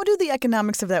so, but how do the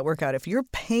economics of that work out? If you're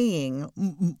paying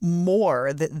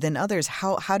more than others,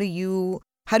 how do you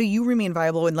remain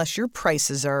viable unless your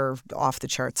prices are off the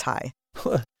charts high?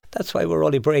 Well, that's why we're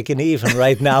only breaking even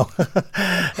right now.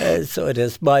 So it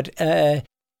is. But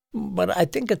I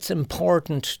think it's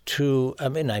important to,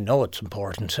 I know it's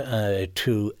important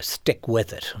to stick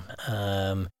with it.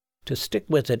 To stick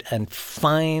with it and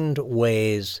find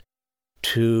ways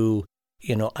to,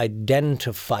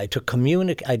 identify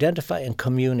and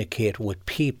communicate with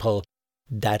people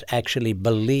that actually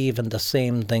believe in the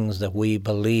same things that we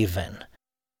believe in.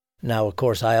 Now, of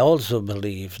course, I also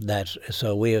believe that,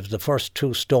 so we have the first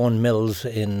 2 stone mills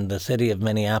in the city of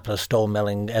Minneapolis, stone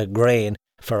milling grain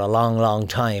for a long, long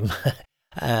time,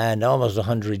 and almost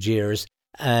 100 years.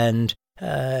 And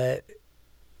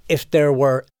if there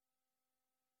were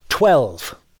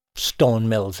 12 stone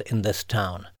mills in this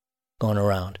town going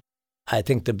around, I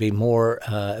think there'd be more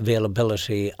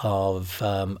availability of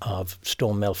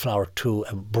stone mill flour to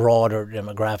a broader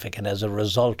demographic, and as a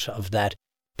result of that,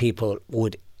 people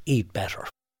would eat better.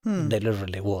 They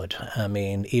literally would.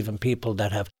 Even people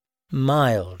that have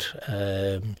mild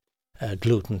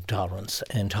gluten intolerance,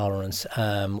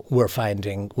 we're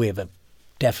finding we have a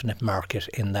definite market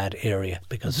in that area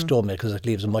because stone mill, because it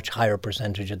leaves a much higher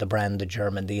percentage of the bran, the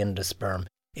germ, the endosperm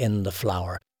in the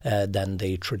flour than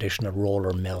the traditional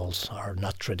roller mills, or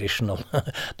not traditional,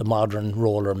 the modern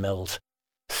roller mills.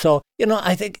 So,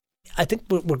 I think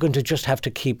we're going to just have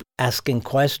to keep asking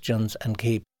questions and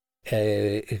keep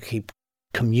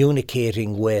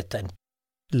communicating with and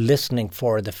listening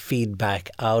for the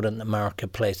feedback out in the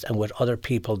marketplace and with other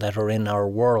people that are in our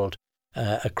world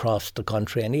across the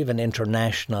country and even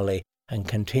internationally, and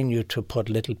continue to put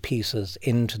little pieces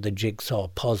into the jigsaw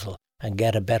puzzle and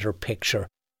get a better picture.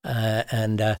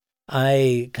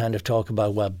 I kind of talk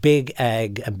about, big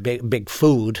ag and big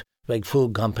food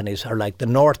companies are like the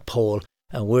North Pole,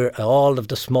 and we're all of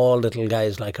the small little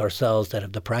guys like ourselves that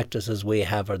have the practices we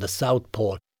have are the South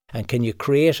Pole. And can you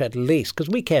create at least, because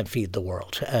we can't feed the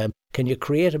world, can you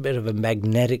create a bit of a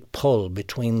magnetic pull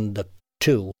between the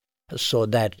two so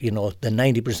that, the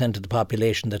 90% of the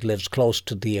population that lives close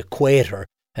to the equator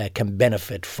can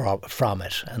benefit from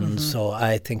it? And so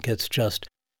I think it's just,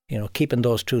 keeping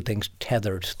those two things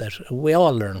tethered, that we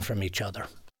all learn from each other.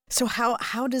 So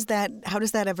how does that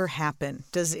ever happen?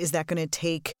 Is that going to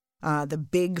take the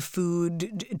big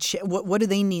food? What do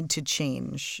they need to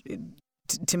change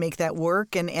to make that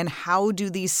work? And how do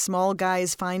these small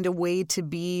guys find a way to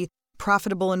be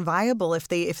profitable and viable if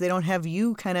they don't have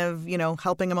you kind of,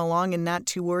 helping them along and not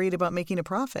too worried about making a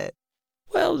profit?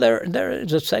 Well, there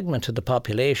is a segment of the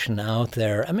population out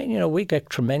there. We get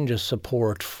tremendous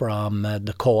support from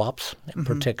the co-ops in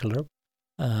particular,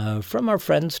 from our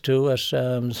friends too, as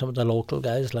some of the local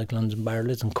guys like London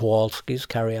Barleys and Kowalski's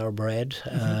carry our bread.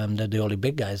 They're the only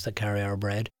big guys that carry our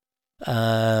bread.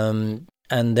 And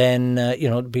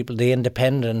then, people, the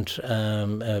independent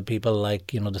people like,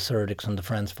 the Surdics and the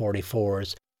France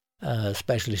 44s,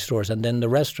 specialty stores, and then the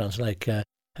restaurants like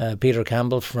Peter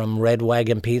Campbell from Red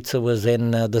Wagon Pizza was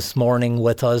in this morning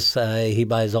with us. He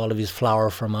buys all of his flour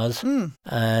from us.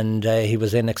 And he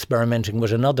was in experimenting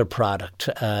with another product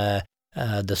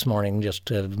this morning, just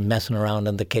messing around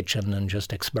in the kitchen and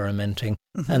just experimenting.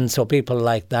 And so people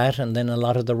like that, and then a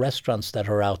lot of the restaurants that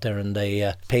are out there and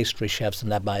the pastry chefs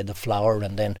and that buy the flour,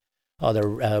 and then other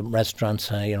restaurants,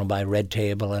 buy Red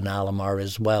Table and Alamar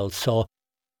as well. So,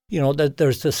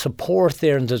 there's the support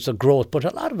there and there's the growth, but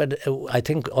a lot of it, I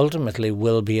think, ultimately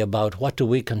will be about what do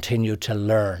we continue to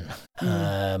learn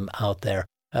out there,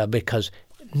 because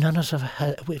none of us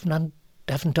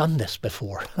haven't done this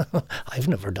before. I've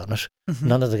never done it.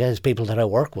 None of the people that I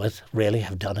work with really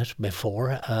have done it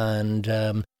before,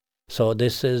 and so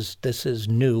this is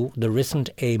new. There isn't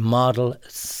a model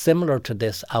similar to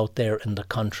this out there in the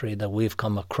country that we've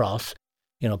come across.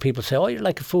 People say, "Oh, you're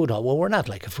like a food hall." Well, we're not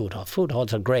like a food hall. Food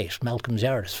halls are great. Malcolm's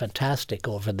Yard is fantastic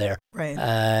over there, right?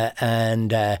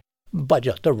 But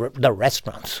just the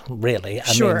restaurants, really.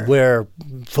 Sure. We're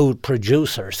food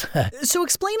producers. So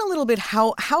explain a little bit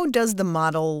how does the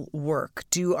model work?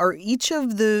 Are each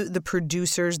of the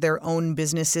producers their own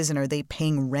businesses, and are they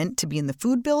paying rent to be in the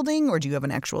food building, or do you have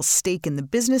an actual stake in the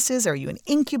businesses? Are you an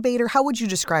incubator? How would you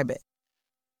describe it?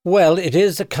 Well, it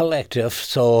is a collective.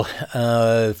 So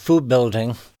food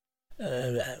building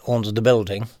owns the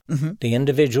building. The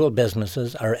individual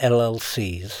businesses are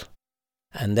LLCs.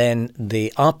 And then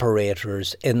the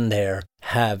operators in there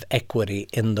have equity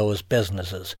in those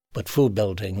businesses. But food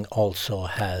building also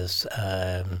has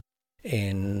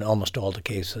in almost all the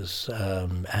cases,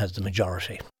 has the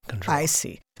majority control. I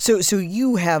see. So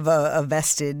you have a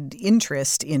vested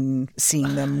interest in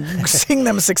seeing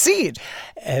them succeed.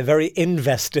 Very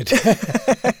invested.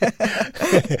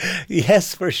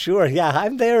 Yes, for sure. Yeah,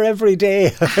 I'm there every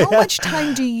day. How much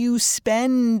time do you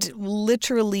spend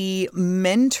literally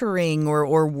mentoring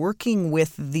or working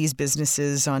with these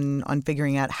businesses on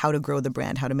figuring out how to grow the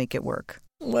brand, how to make it work?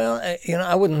 Well,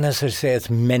 I wouldn't necessarily say it's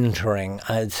mentoring.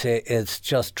 I'd say it's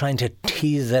just trying to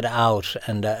tease it out.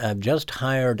 And I've just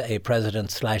hired a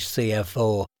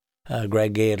president/CFO,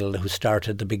 Greg Gadel, who started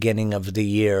at the beginning of the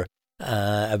year.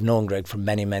 I've known Greg for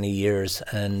many, many years,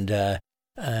 and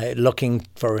looking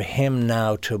for him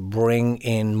now to bring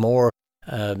in more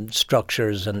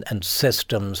structures and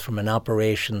systems from an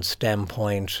operations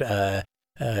standpoint.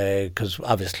 Because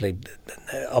obviously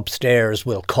upstairs,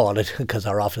 we'll call it, because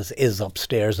our office is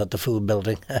upstairs at the food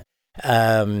building,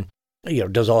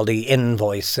 does all the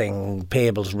invoicing,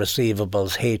 payables,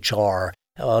 receivables, HR,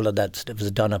 all of that stuff is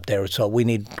done up there. So we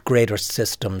need greater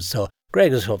systems. So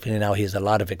Greg is hoping now he has a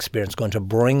lot of experience going to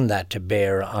bring that to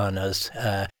bear on us,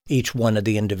 each one of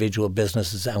the individual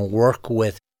businesses, and work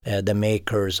with the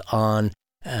makers on,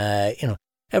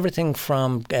 everything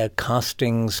from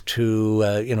costings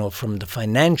to, from the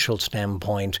financial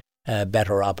standpoint,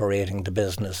 better operating the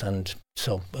business. And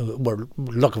so we're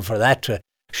looking for that to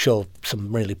show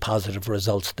some really positive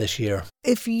results this year.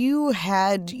 If you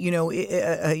had,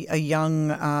 a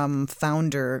young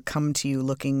founder come to you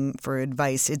looking for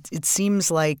advice, it seems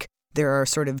like there are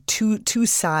sort of two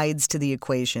sides to the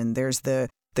equation. There's the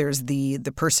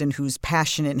person who's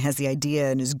passionate and has the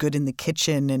idea and is good in the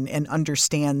kitchen and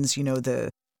understands,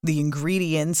 the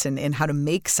ingredients and how to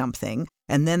make something.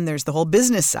 And then there's the whole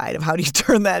business side of how do you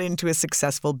turn that into a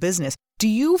successful business. Do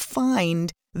you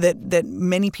find that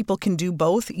many people can do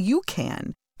both? You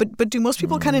can. But do most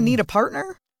people kind of need a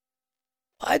partner?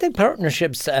 I think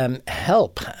partnerships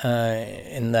help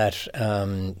in that,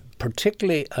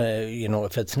 particularly,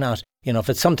 if it's not, if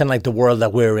it's something like the world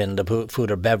that we're in, the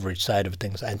food or beverage side of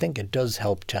things, I think it does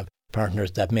help to have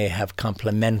partners that may have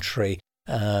complementary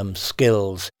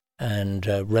skills and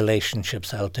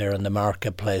relationships out there in the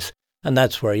marketplace. And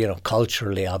that's where,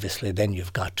 culturally, obviously, then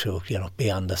you've got to, be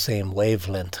on the same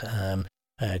wavelength,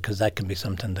 because that can be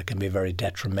something that can be very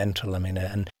detrimental. I mean,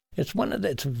 and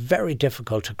it's very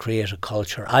difficult to create a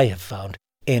culture, I have found,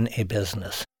 in a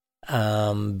business,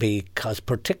 because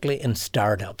particularly in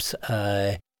startups,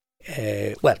 I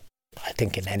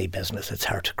think in any business it's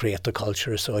hard to create the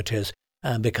culture, so it is,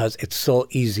 because it's so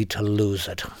easy to lose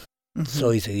it. Mm-hmm.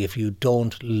 So easy. If you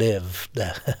don't live,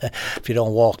 if you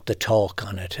don't walk the talk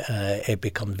on it, it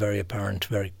becomes very apparent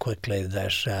very quickly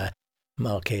that,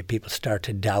 people start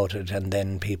to doubt it, and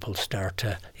then people start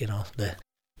to,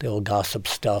 the old gossip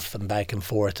stuff and back and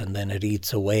forth, and then it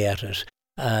eats away at it.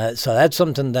 So that's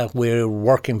something that we're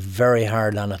working very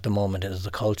hard on at the moment, is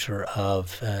the culture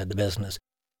of the business.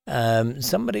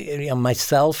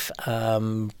 Myself,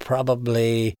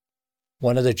 probably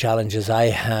one of the challenges I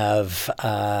have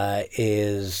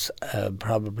is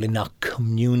probably not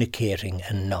communicating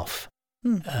enough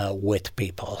with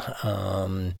people.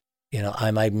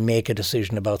 I might make a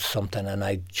decision about something and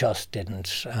I just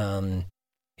didn't.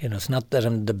 It's not that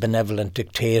I'm the benevolent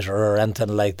dictator or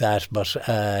anything like that, but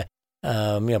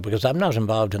because I'm not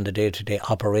involved in the day-to-day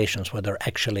operations where they're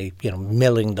actually,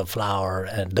 milling the flour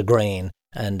and the grain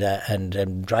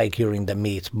and dry curing the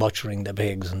meats, butchering the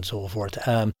pigs, and so forth.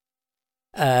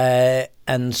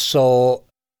 And so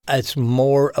it's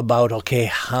more about,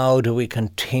 how do we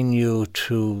continue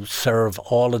to serve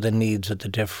all of the needs of the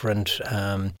different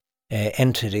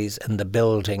entities in the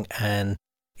building, and,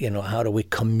 how do we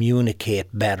communicate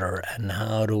better, and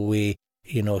how do we,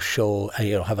 show,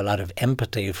 have a lot of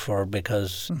empathy for,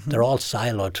 because they're all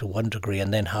siloed to one degree,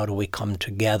 and then how do we come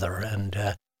together?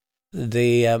 And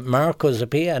the Marco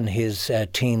Zappia and his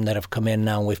team that have come in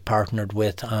now, we've partnered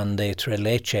with on the Tre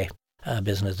Leche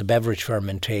business, the beverage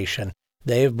fermentation.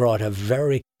 They've brought a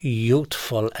very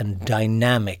youthful and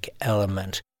dynamic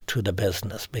element to the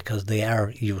business, because they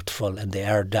are youthful and they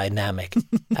are dynamic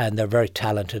and they're very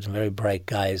talented and very bright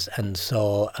guys. And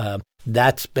so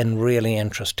that's been really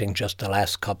interesting just the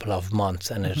last couple of months,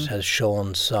 and it has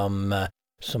shown some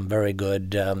very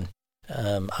good,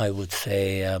 I would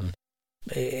say, a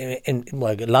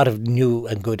lot of new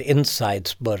and good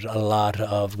insights, but a lot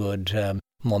of good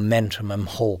momentum and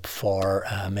hope for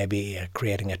maybe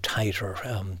creating a tighter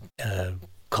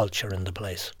culture in the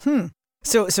place.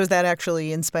 So is that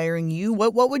actually inspiring you?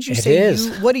 What would you say? It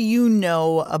is. What do you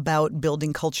know about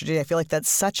building culture today? I feel like that's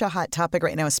such a hot topic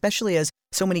right now, especially as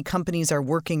so many companies are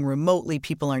working remotely.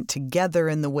 People aren't together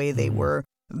in the way they were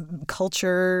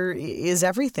culture is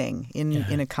everything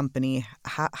in a company.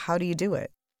 How do you do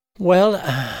it? Well,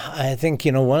 I think,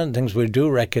 one of the things we do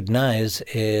recognize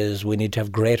is we need to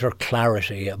have greater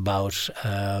clarity about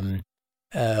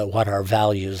what our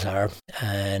values are.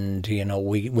 And,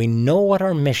 we know what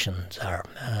our missions are.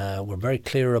 We're very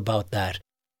clear about that.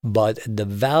 But the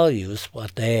values,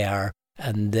 what they are,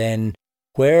 and then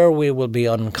where we will be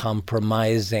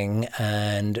uncompromising,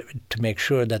 and to make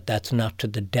sure that that's not to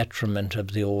the detriment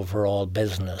of the overall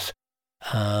business.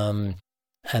 And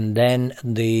then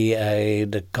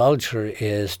the culture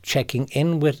is checking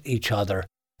in with each other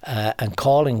and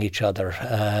calling each other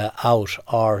out,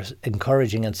 or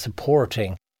encouraging and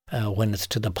supporting when it's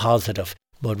to the positive,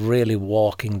 but really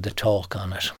walking the talk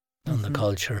on it, on the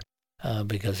culture.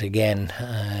 Because again,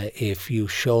 if you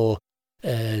show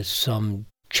some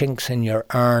chinks in your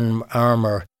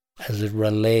armour as it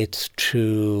relates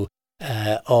to,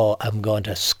 I'm going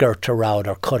to skirt around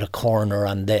or cut a corner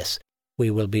on this, we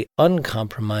will be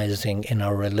uncompromising in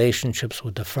our relationships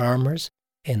with the farmers,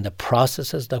 in the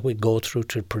processes that we go through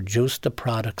to produce the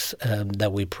products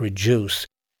that we produce.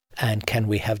 And can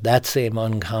we have that same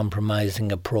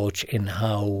uncompromising approach in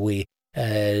how we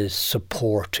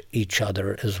support each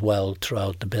other as well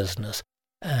throughout the business?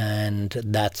 And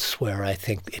that's where I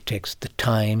think it takes the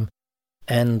time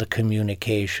and the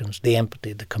communications, the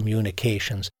empathy, the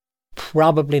communications.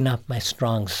 Probably not my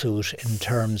strong suit in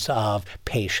terms of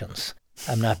patience.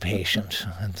 I'm not patient,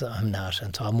 and I'm not,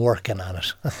 and so I'm working on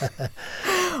it.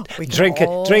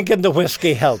 Drinking the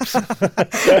whiskey helps.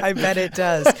 I bet it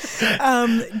does.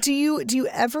 Do you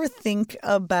ever think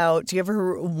about? Do you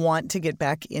ever want to get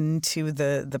back into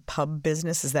the pub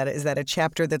business? Is that a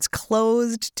chapter that's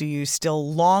closed? Do you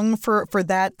still long for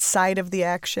that side of the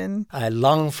action? I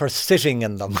long for sitting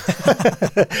in them.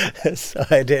 So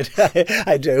I did.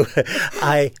 I do.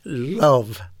 I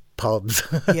love pubs.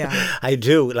 Yeah. I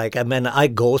do. I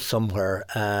go somewhere.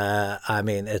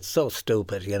 It's so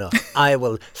stupid, I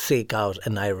will seek out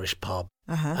an Irish pub.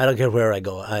 I don't care where I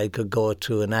go. I could go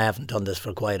to, and I haven't done this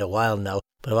for quite a while now,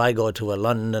 but if I go to a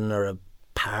London or a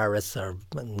Paris or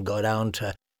go down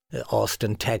to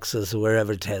Austin, Texas,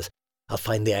 wherever it is, I'll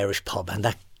find the Irish pub, and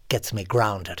that gets me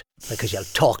grounded because you'll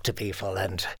talk to people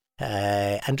and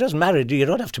it doesn't matter. You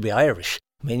don't have to be Irish.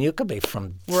 I mean, you could be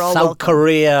from South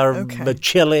Korea or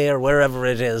Chile or wherever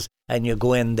it is, and you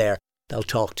go in there, they'll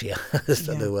talk to you.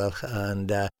 So they will.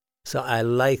 And so I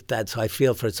like that. So I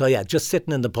feel for it. So yeah, just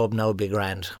sitting in the pub now would be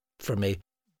grand for me.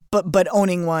 But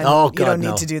owning one, you don't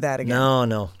need to do that again.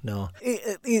 No.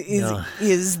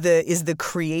 Is the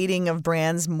creating of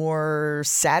brands more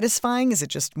satisfying? Is it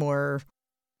just more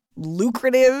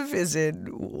lucrative?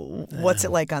 What's it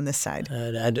like on this side?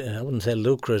 I wouldn't say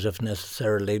lucrative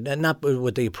necessarily, not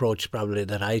with the approach probably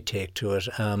that I take to it.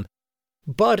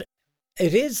 But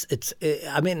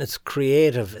it's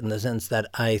creative in the sense that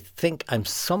I think I'm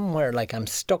somewhere, I'm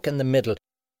stuck in the middle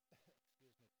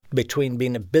between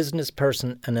being a business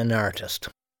person and an artist.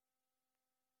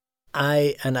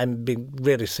 I'm being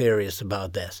really serious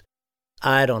about this.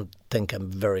 I don't think I'm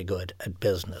very good at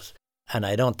business. And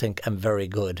I don't think I'm very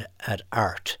good at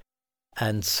art.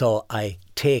 And so I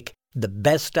take the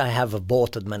best I have of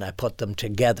both of them and I put them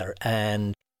together.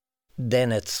 And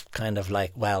then it's kind of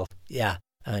like, well, yeah,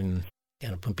 when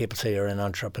people say you're an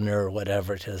entrepreneur or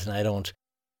whatever it is, and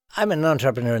I'm an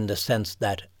entrepreneur in the sense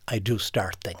that I do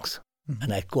start things. Mm-hmm.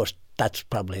 And of course, that's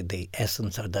probably the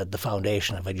essence or the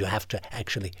foundation of it. You have to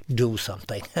actually do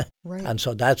something. Right. And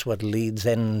so that's what leads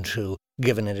into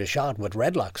giving it a shot with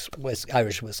Redlock's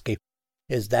Irish whiskey.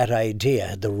 Is that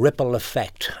idea, the ripple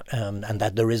effect, and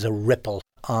that there is a ripple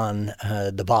on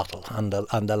the bottle, on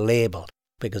the label,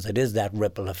 because it is that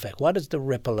ripple effect. What is the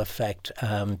ripple effect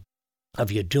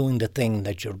of you doing the thing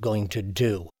that you're going to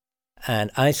do?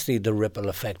 And I see the ripple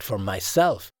effect for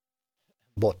myself,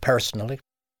 both personally,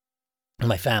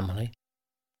 my family,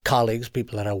 colleagues,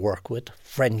 people that I work with,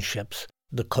 friendships,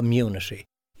 the community.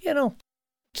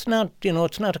 It's not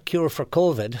a cure for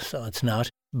COVID, so it's not.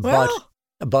 But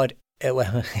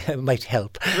it might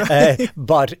help,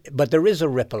 but there is a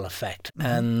ripple effect,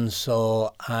 and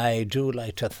so I do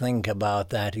like to think about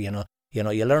that. You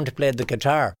learn to play the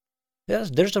guitar.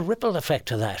 Yes, there's a ripple effect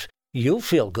to that. You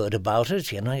feel good about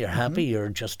it. You're happy.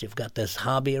 You've got this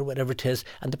hobby or whatever it is,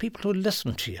 and the people who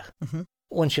listen to you. Mm-hmm.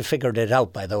 Once you figured it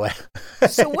out, by the way.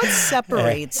 So what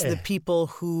separates the people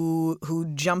who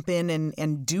jump in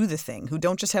and do the thing, who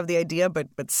don't just have the idea but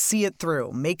see it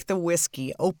through, make the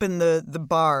whiskey, open the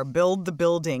bar, build the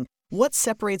building? What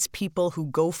separates people who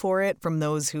go for it from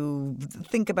those who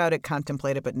think about it,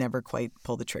 contemplate it, but never quite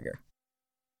pull the trigger?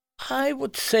 I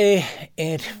would say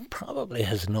it probably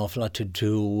has an awful lot to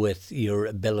do with your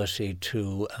ability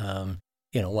to,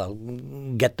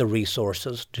 get the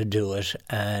resources to do it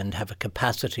and have a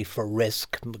capacity for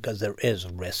risk, because there is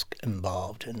risk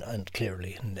involved, and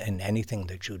clearly in anything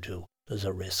that you do, there's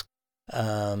a risk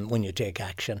when you take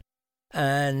action.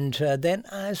 And then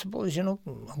I suppose,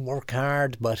 work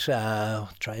hard, but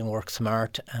try and work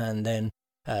smart. And then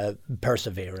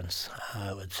perseverance,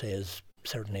 I would say, is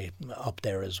certainly up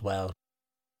there as well.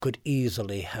 Could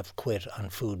easily have quit on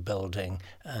food building,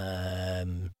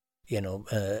 as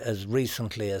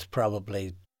recently as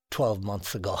probably 12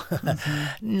 months ago.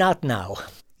 Not now.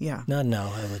 Yeah. Not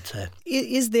now, I would say.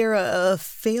 Is there a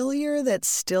failure that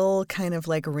still kind of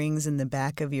like rings in the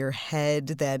back of your head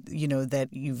that, that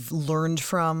you've learned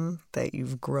from, that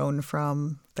you've grown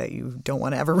from, that you don't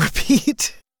want to ever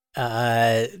repeat?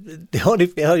 The only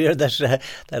failure that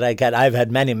I can, I've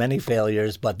had many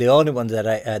failures, but the only ones that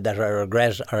I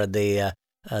regret are the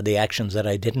actions that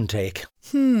I didn't take,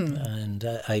 and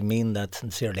I mean that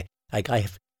sincerely. Like I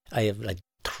have like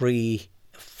 3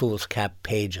 foolscap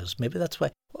pages. Maybe that's why.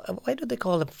 Why do they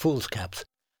call them foolscaps?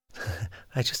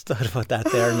 I just thought about that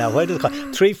there now. Why do they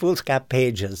call 3 foolscap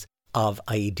pages of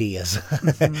ideas?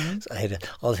 So I had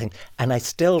all the things, and I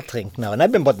still think now, and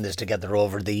I've been putting this together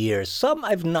over the years, some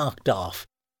I've knocked off,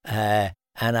 and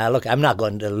I'm not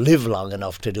going to live long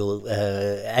enough to do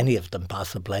any of them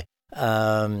possibly,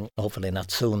 hopefully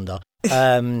not soon though,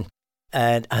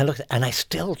 and I looked, and I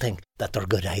still think that they're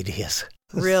good ideas.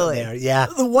 Really? Yeah.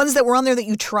 The ones that were on there that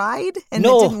you tried and that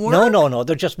didn't work? No.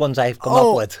 They're just ones I've come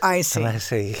up with. I see. And I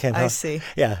see. I see.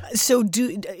 Yeah. So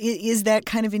is that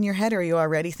kind of in your head? Or are you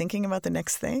already thinking about the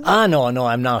next thing? No,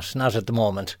 I'm not. Not at the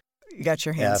moment. You got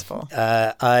your hands full.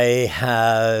 I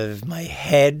have my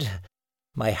head,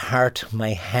 my heart,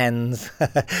 my hands,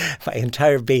 my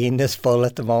entire being is full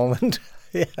at the moment.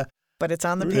 Yeah. But it's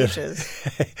on the pages.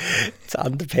 It's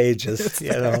on the pages.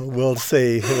 We'll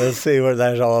see. We'll see where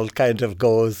that all kind of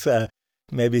goes.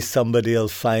 Maybe somebody will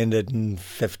find it in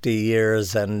 50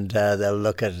 years and they'll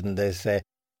look at it and they say,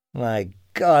 "My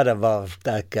God above,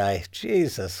 that guy,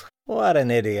 Jesus, what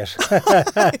an idiot."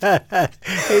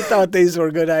 He thought these were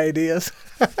good ideas.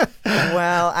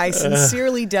 Well, I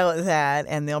sincerely doubt that,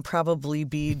 and they'll probably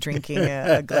be drinking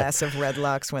a glass of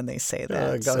Redlocks when they say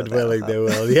that. God willing, they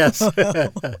will, yes.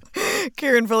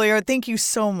 Kieran Folliard, thank you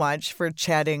so much for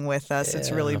chatting with us. Yeah.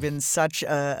 It's really been such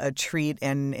a treat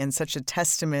and such a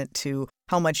testament to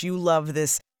how much you love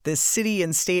this city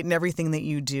and state and everything that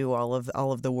you do, all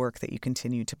of the work that you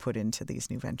continue to put into these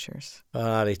new ventures. Well,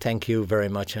 Ali, thank you very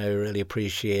much. I really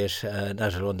appreciate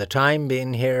not only the time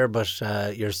being here, but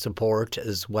your support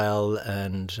as well,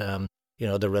 and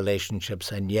the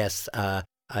relationships. And yes,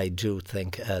 I do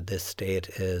think this state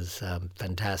is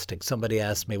fantastic. Somebody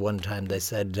asked me one time, they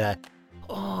said,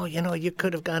 you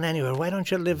could have gone anywhere. Why don't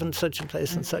you live in such a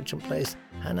place and such a place?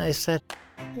 And I said,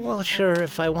 well, sure,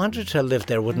 if I wanted to live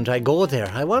there, wouldn't I go there?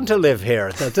 I want to live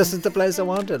here. This is the place I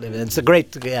want to live in. It's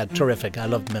terrific. I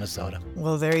love Minnesota.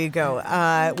 Well, there you go.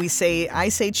 I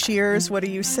say cheers. What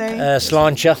do you say?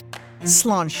 Sláinte.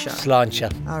 Sláinte.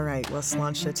 Sláinte. All right. Well,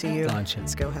 sláinte to you. Sláinte.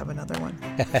 Let's go have another one.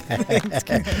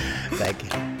 Thank you.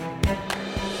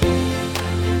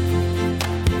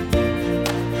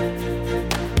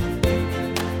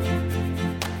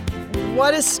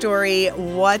 What a story,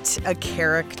 what a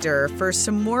character. For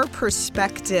some more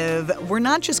perspective, we're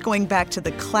not just going back to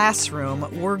the classroom,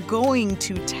 we're going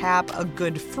to tap a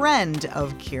good friend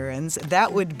of Kieran's.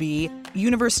 That would be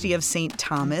University of St.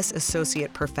 Thomas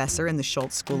Associate Professor in the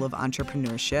Schultz School of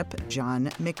Entrepreneurship,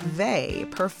 John McVeigh.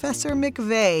 Professor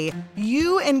McVeigh,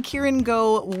 you and Kieran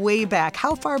go way back.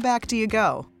 How far back do you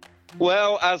go?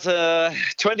 Well,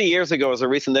 20 years ago, as a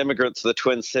recent immigrant to the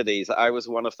Twin Cities, I was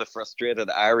one of the frustrated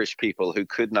Irish people who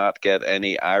could not get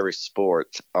any Irish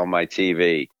sport on my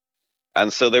TV.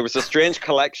 And so there was a strange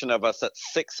collection of us at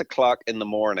 6 o'clock in the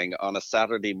morning on a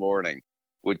Saturday morning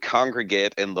would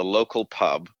congregate in the local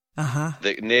pub,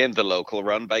 named The Local,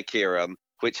 run by Kieran,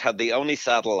 which had the only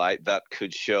satellite that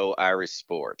could show Irish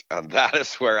sport. And that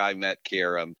is where I met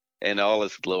Kieran in all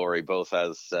his glory, both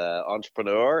as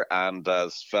entrepreneur and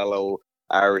as fellow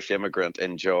Irish immigrant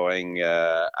enjoying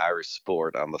Irish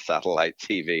sport on the satellite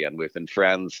TV. And we've been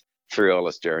friends through all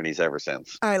his journeys ever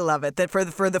since. I love it. That for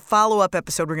the follow-up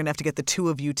episode, we're going to have to get the two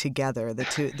of you together, the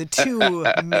two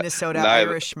Minnesota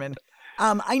Irishmen.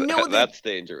 I know that's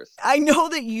dangerous. I know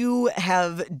that you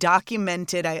have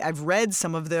documented, I've read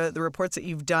some of the reports that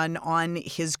you've done on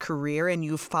his career, and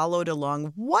you've followed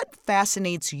along. What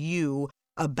fascinates you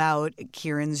about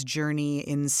Kieran's journey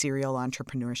in serial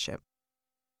entrepreneurship?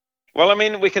 Well, I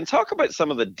mean, we can talk about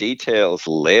some of the details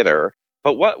later,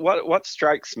 But what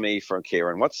strikes me from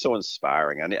Kieran, what's so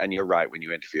inspiring, and you're right when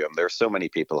you interview him, there are so many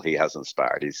people he has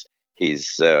inspired.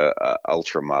 He's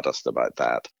ultra modest about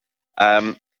that.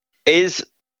 Is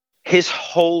his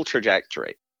whole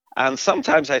trajectory. And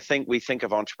sometimes I think we think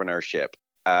of entrepreneurship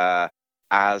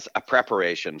as a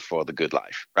preparation for the good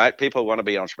life, right? People want to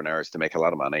be entrepreneurs to make a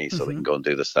lot of money so they can go and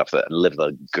do the stuff and live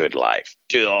the good life,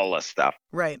 do all this stuff.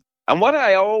 Right. And what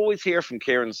I always hear from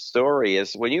Kieran's story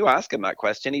is when you ask him that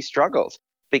question, he struggles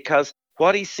because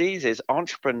what he sees is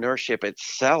entrepreneurship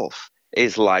itself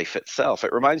is life itself.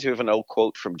 It reminds me of an old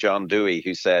quote from John Dewey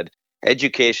who said,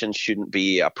 education shouldn't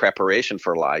be a preparation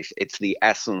for life. It's the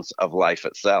essence of life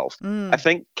itself. I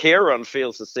think Kieran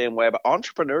feels the same way, but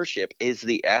entrepreneurship is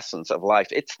the essence of life.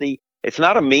 It's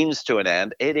not a means to an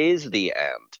end. It is the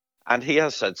end. And he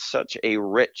has had such a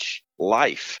rich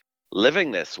life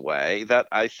living this way that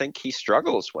I think he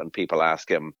struggles when people ask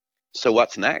him, so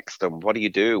what's next? And what do you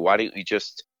do? Why don't you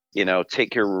just,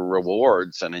 take your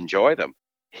rewards and enjoy them?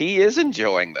 He is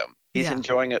enjoying them. He's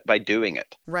enjoying it by doing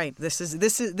it. Right. This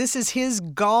is his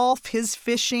golf, his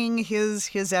fishing,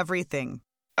 his everything.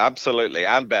 Absolutely,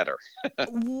 and better.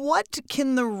 What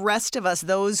can the rest of us,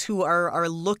 those who are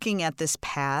looking at this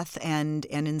path and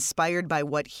inspired by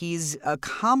what he's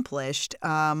accomplished,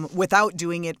 without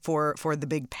doing it for the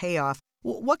big payoff,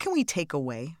 what can we take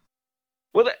away?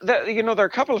 Well, there are a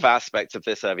couple of aspects of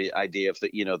this idea of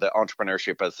the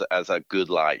entrepreneurship as a good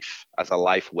life, as a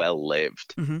life well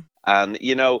lived. Mm-hmm.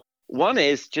 And, one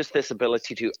is just this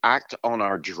ability to act on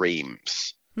our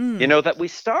dreams. That we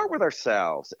start with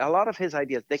ourselves. A lot of his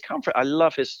ideas, they come from, I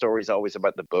love his stories always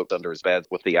about the book under his bed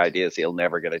with the ideas he'll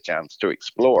never get a chance to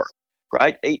explore,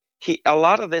 right? A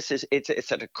lot of this is,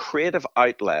 it's a creative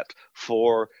outlet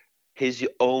for his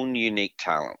own unique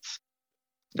talents.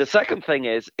 The second thing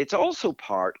is, it's also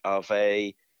part of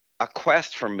a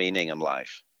quest for meaning in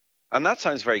life. And that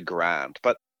sounds very grand,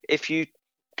 but if you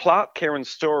plot Kieran's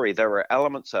story, there are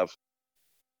elements of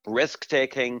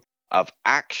risk-taking, of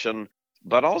action,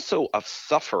 but also of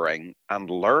suffering and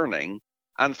learning.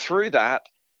 And through that,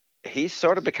 he's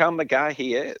sort of become the guy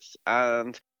he is.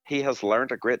 And he has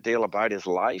learned a great deal about his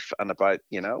life and about,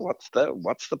 what's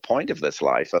the point of this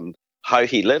life and how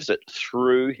he lives it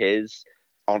through his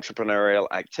entrepreneurial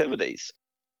activities.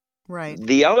 Right.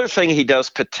 The other thing he does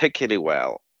particularly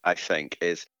well, I think,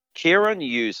 is Kieran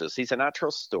he's a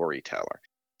natural storyteller,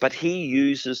 but he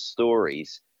uses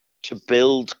stories to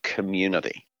build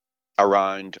community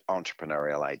around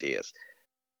entrepreneurial ideas.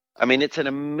 I mean, it's an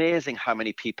amazing how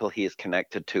many people he is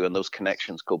connected to, and those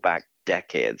connections go back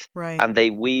decades. Right. And they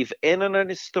weave in and out of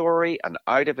his story and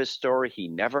out of his story. He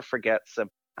never forgets them.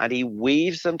 And he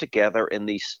weaves them together in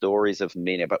these stories of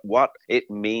meaning about what it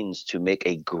means to make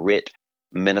a great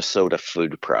Minnesota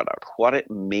food product, what it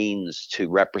means to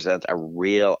represent a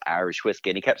real Irish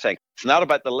whiskey. And he kept saying, it's not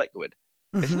about the liquid.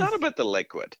 Mm-hmm. It's not about the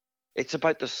liquid. It's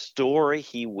about the story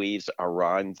he weaves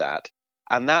around that.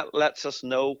 And that lets us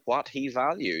know what he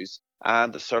values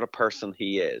and the sort of person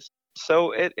he is.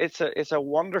 So it's a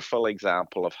wonderful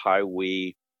example of how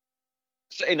we,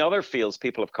 in other fields,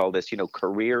 people have called this,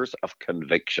 careers of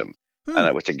conviction,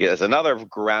 which is another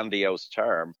grandiose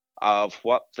term of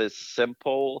what this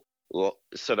simple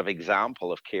sort of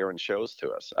example of Kieran shows to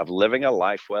us, of living a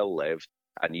life well lived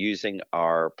and using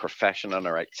our profession and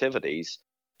our activities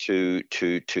to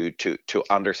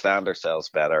understand ourselves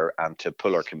better and to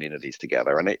pull our communities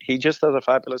together. And he just does a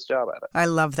fabulous job at it. I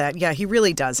love that. Yeah, he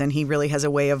really does. And he really has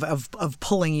a way of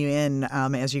pulling you in,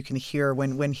 as you can hear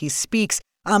when he speaks.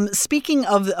 Speaking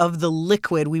of the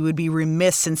liquid, we would be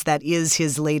remiss, since that is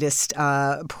his latest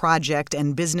project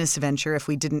and business venture, if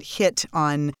we didn't hit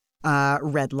on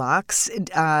Redlocks.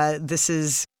 This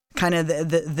is kind of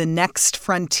the next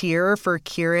frontier for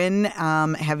Kieran.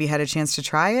 Have you had a chance to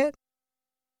try it?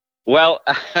 Well,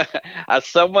 as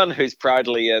someone who's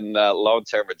proudly in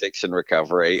long-term addiction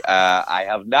recovery, I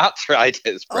have not tried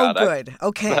his product. Oh, good.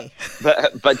 Okay.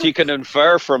 But you can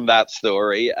infer from that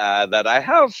story that I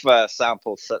have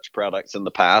sampled such products in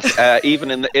the past,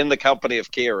 even in the company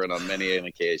of Kieran on many an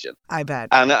occasion. I bet.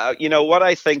 And, what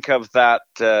I think of that,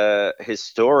 his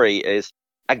story is,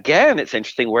 again, it's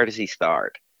interesting, where does he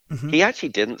start? Mm-hmm. He actually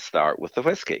didn't start with the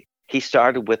whiskey. He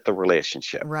started with the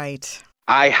relationship. Right.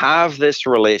 I have this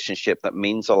relationship that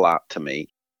means a lot to me.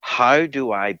 How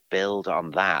do I build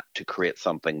on that to create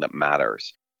something that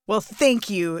matters? Well, thank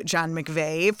you, John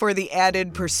McVeigh, for the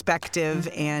added perspective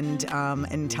and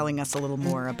telling us a little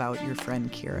more about your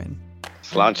friend Kieran.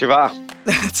 Sláinte.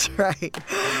 That's right.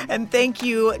 And thank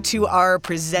you to our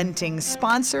presenting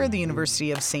sponsor, the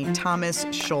University of St. Thomas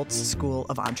Schultz School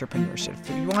of Entrepreneurship. If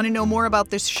you want to know more about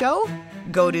this show,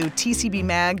 go to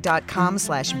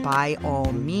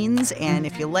tcbmag.com/byallmeans. And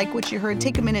if you like what you heard,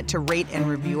 take a minute to rate and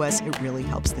review us. It really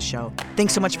helps the show.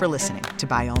 Thanks so much for listening to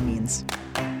By All Means.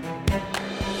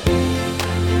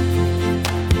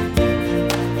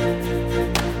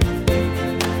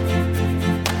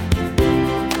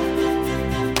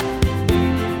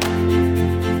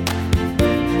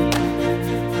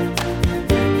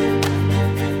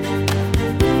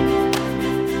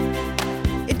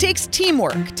 It takes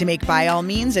teamwork to make By All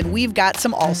Means, and we've got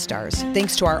some all-stars.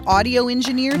 Thanks to our audio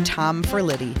engineer, Tom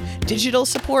Ferlitti. Digital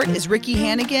support is Ricky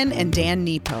Hannigan and Dan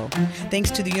Nepo.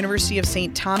 Thanks to the University of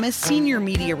St. Thomas Senior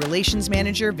Media Relations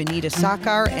Manager, Vinita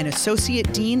Sakar, and Associate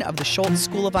Dean of the Schultz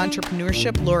School of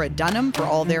Entrepreneurship, Laura Dunham, for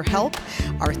all their help.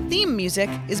 Our theme music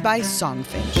is by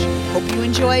Songfinch. Hope you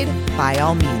enjoyed By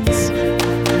All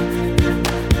Means.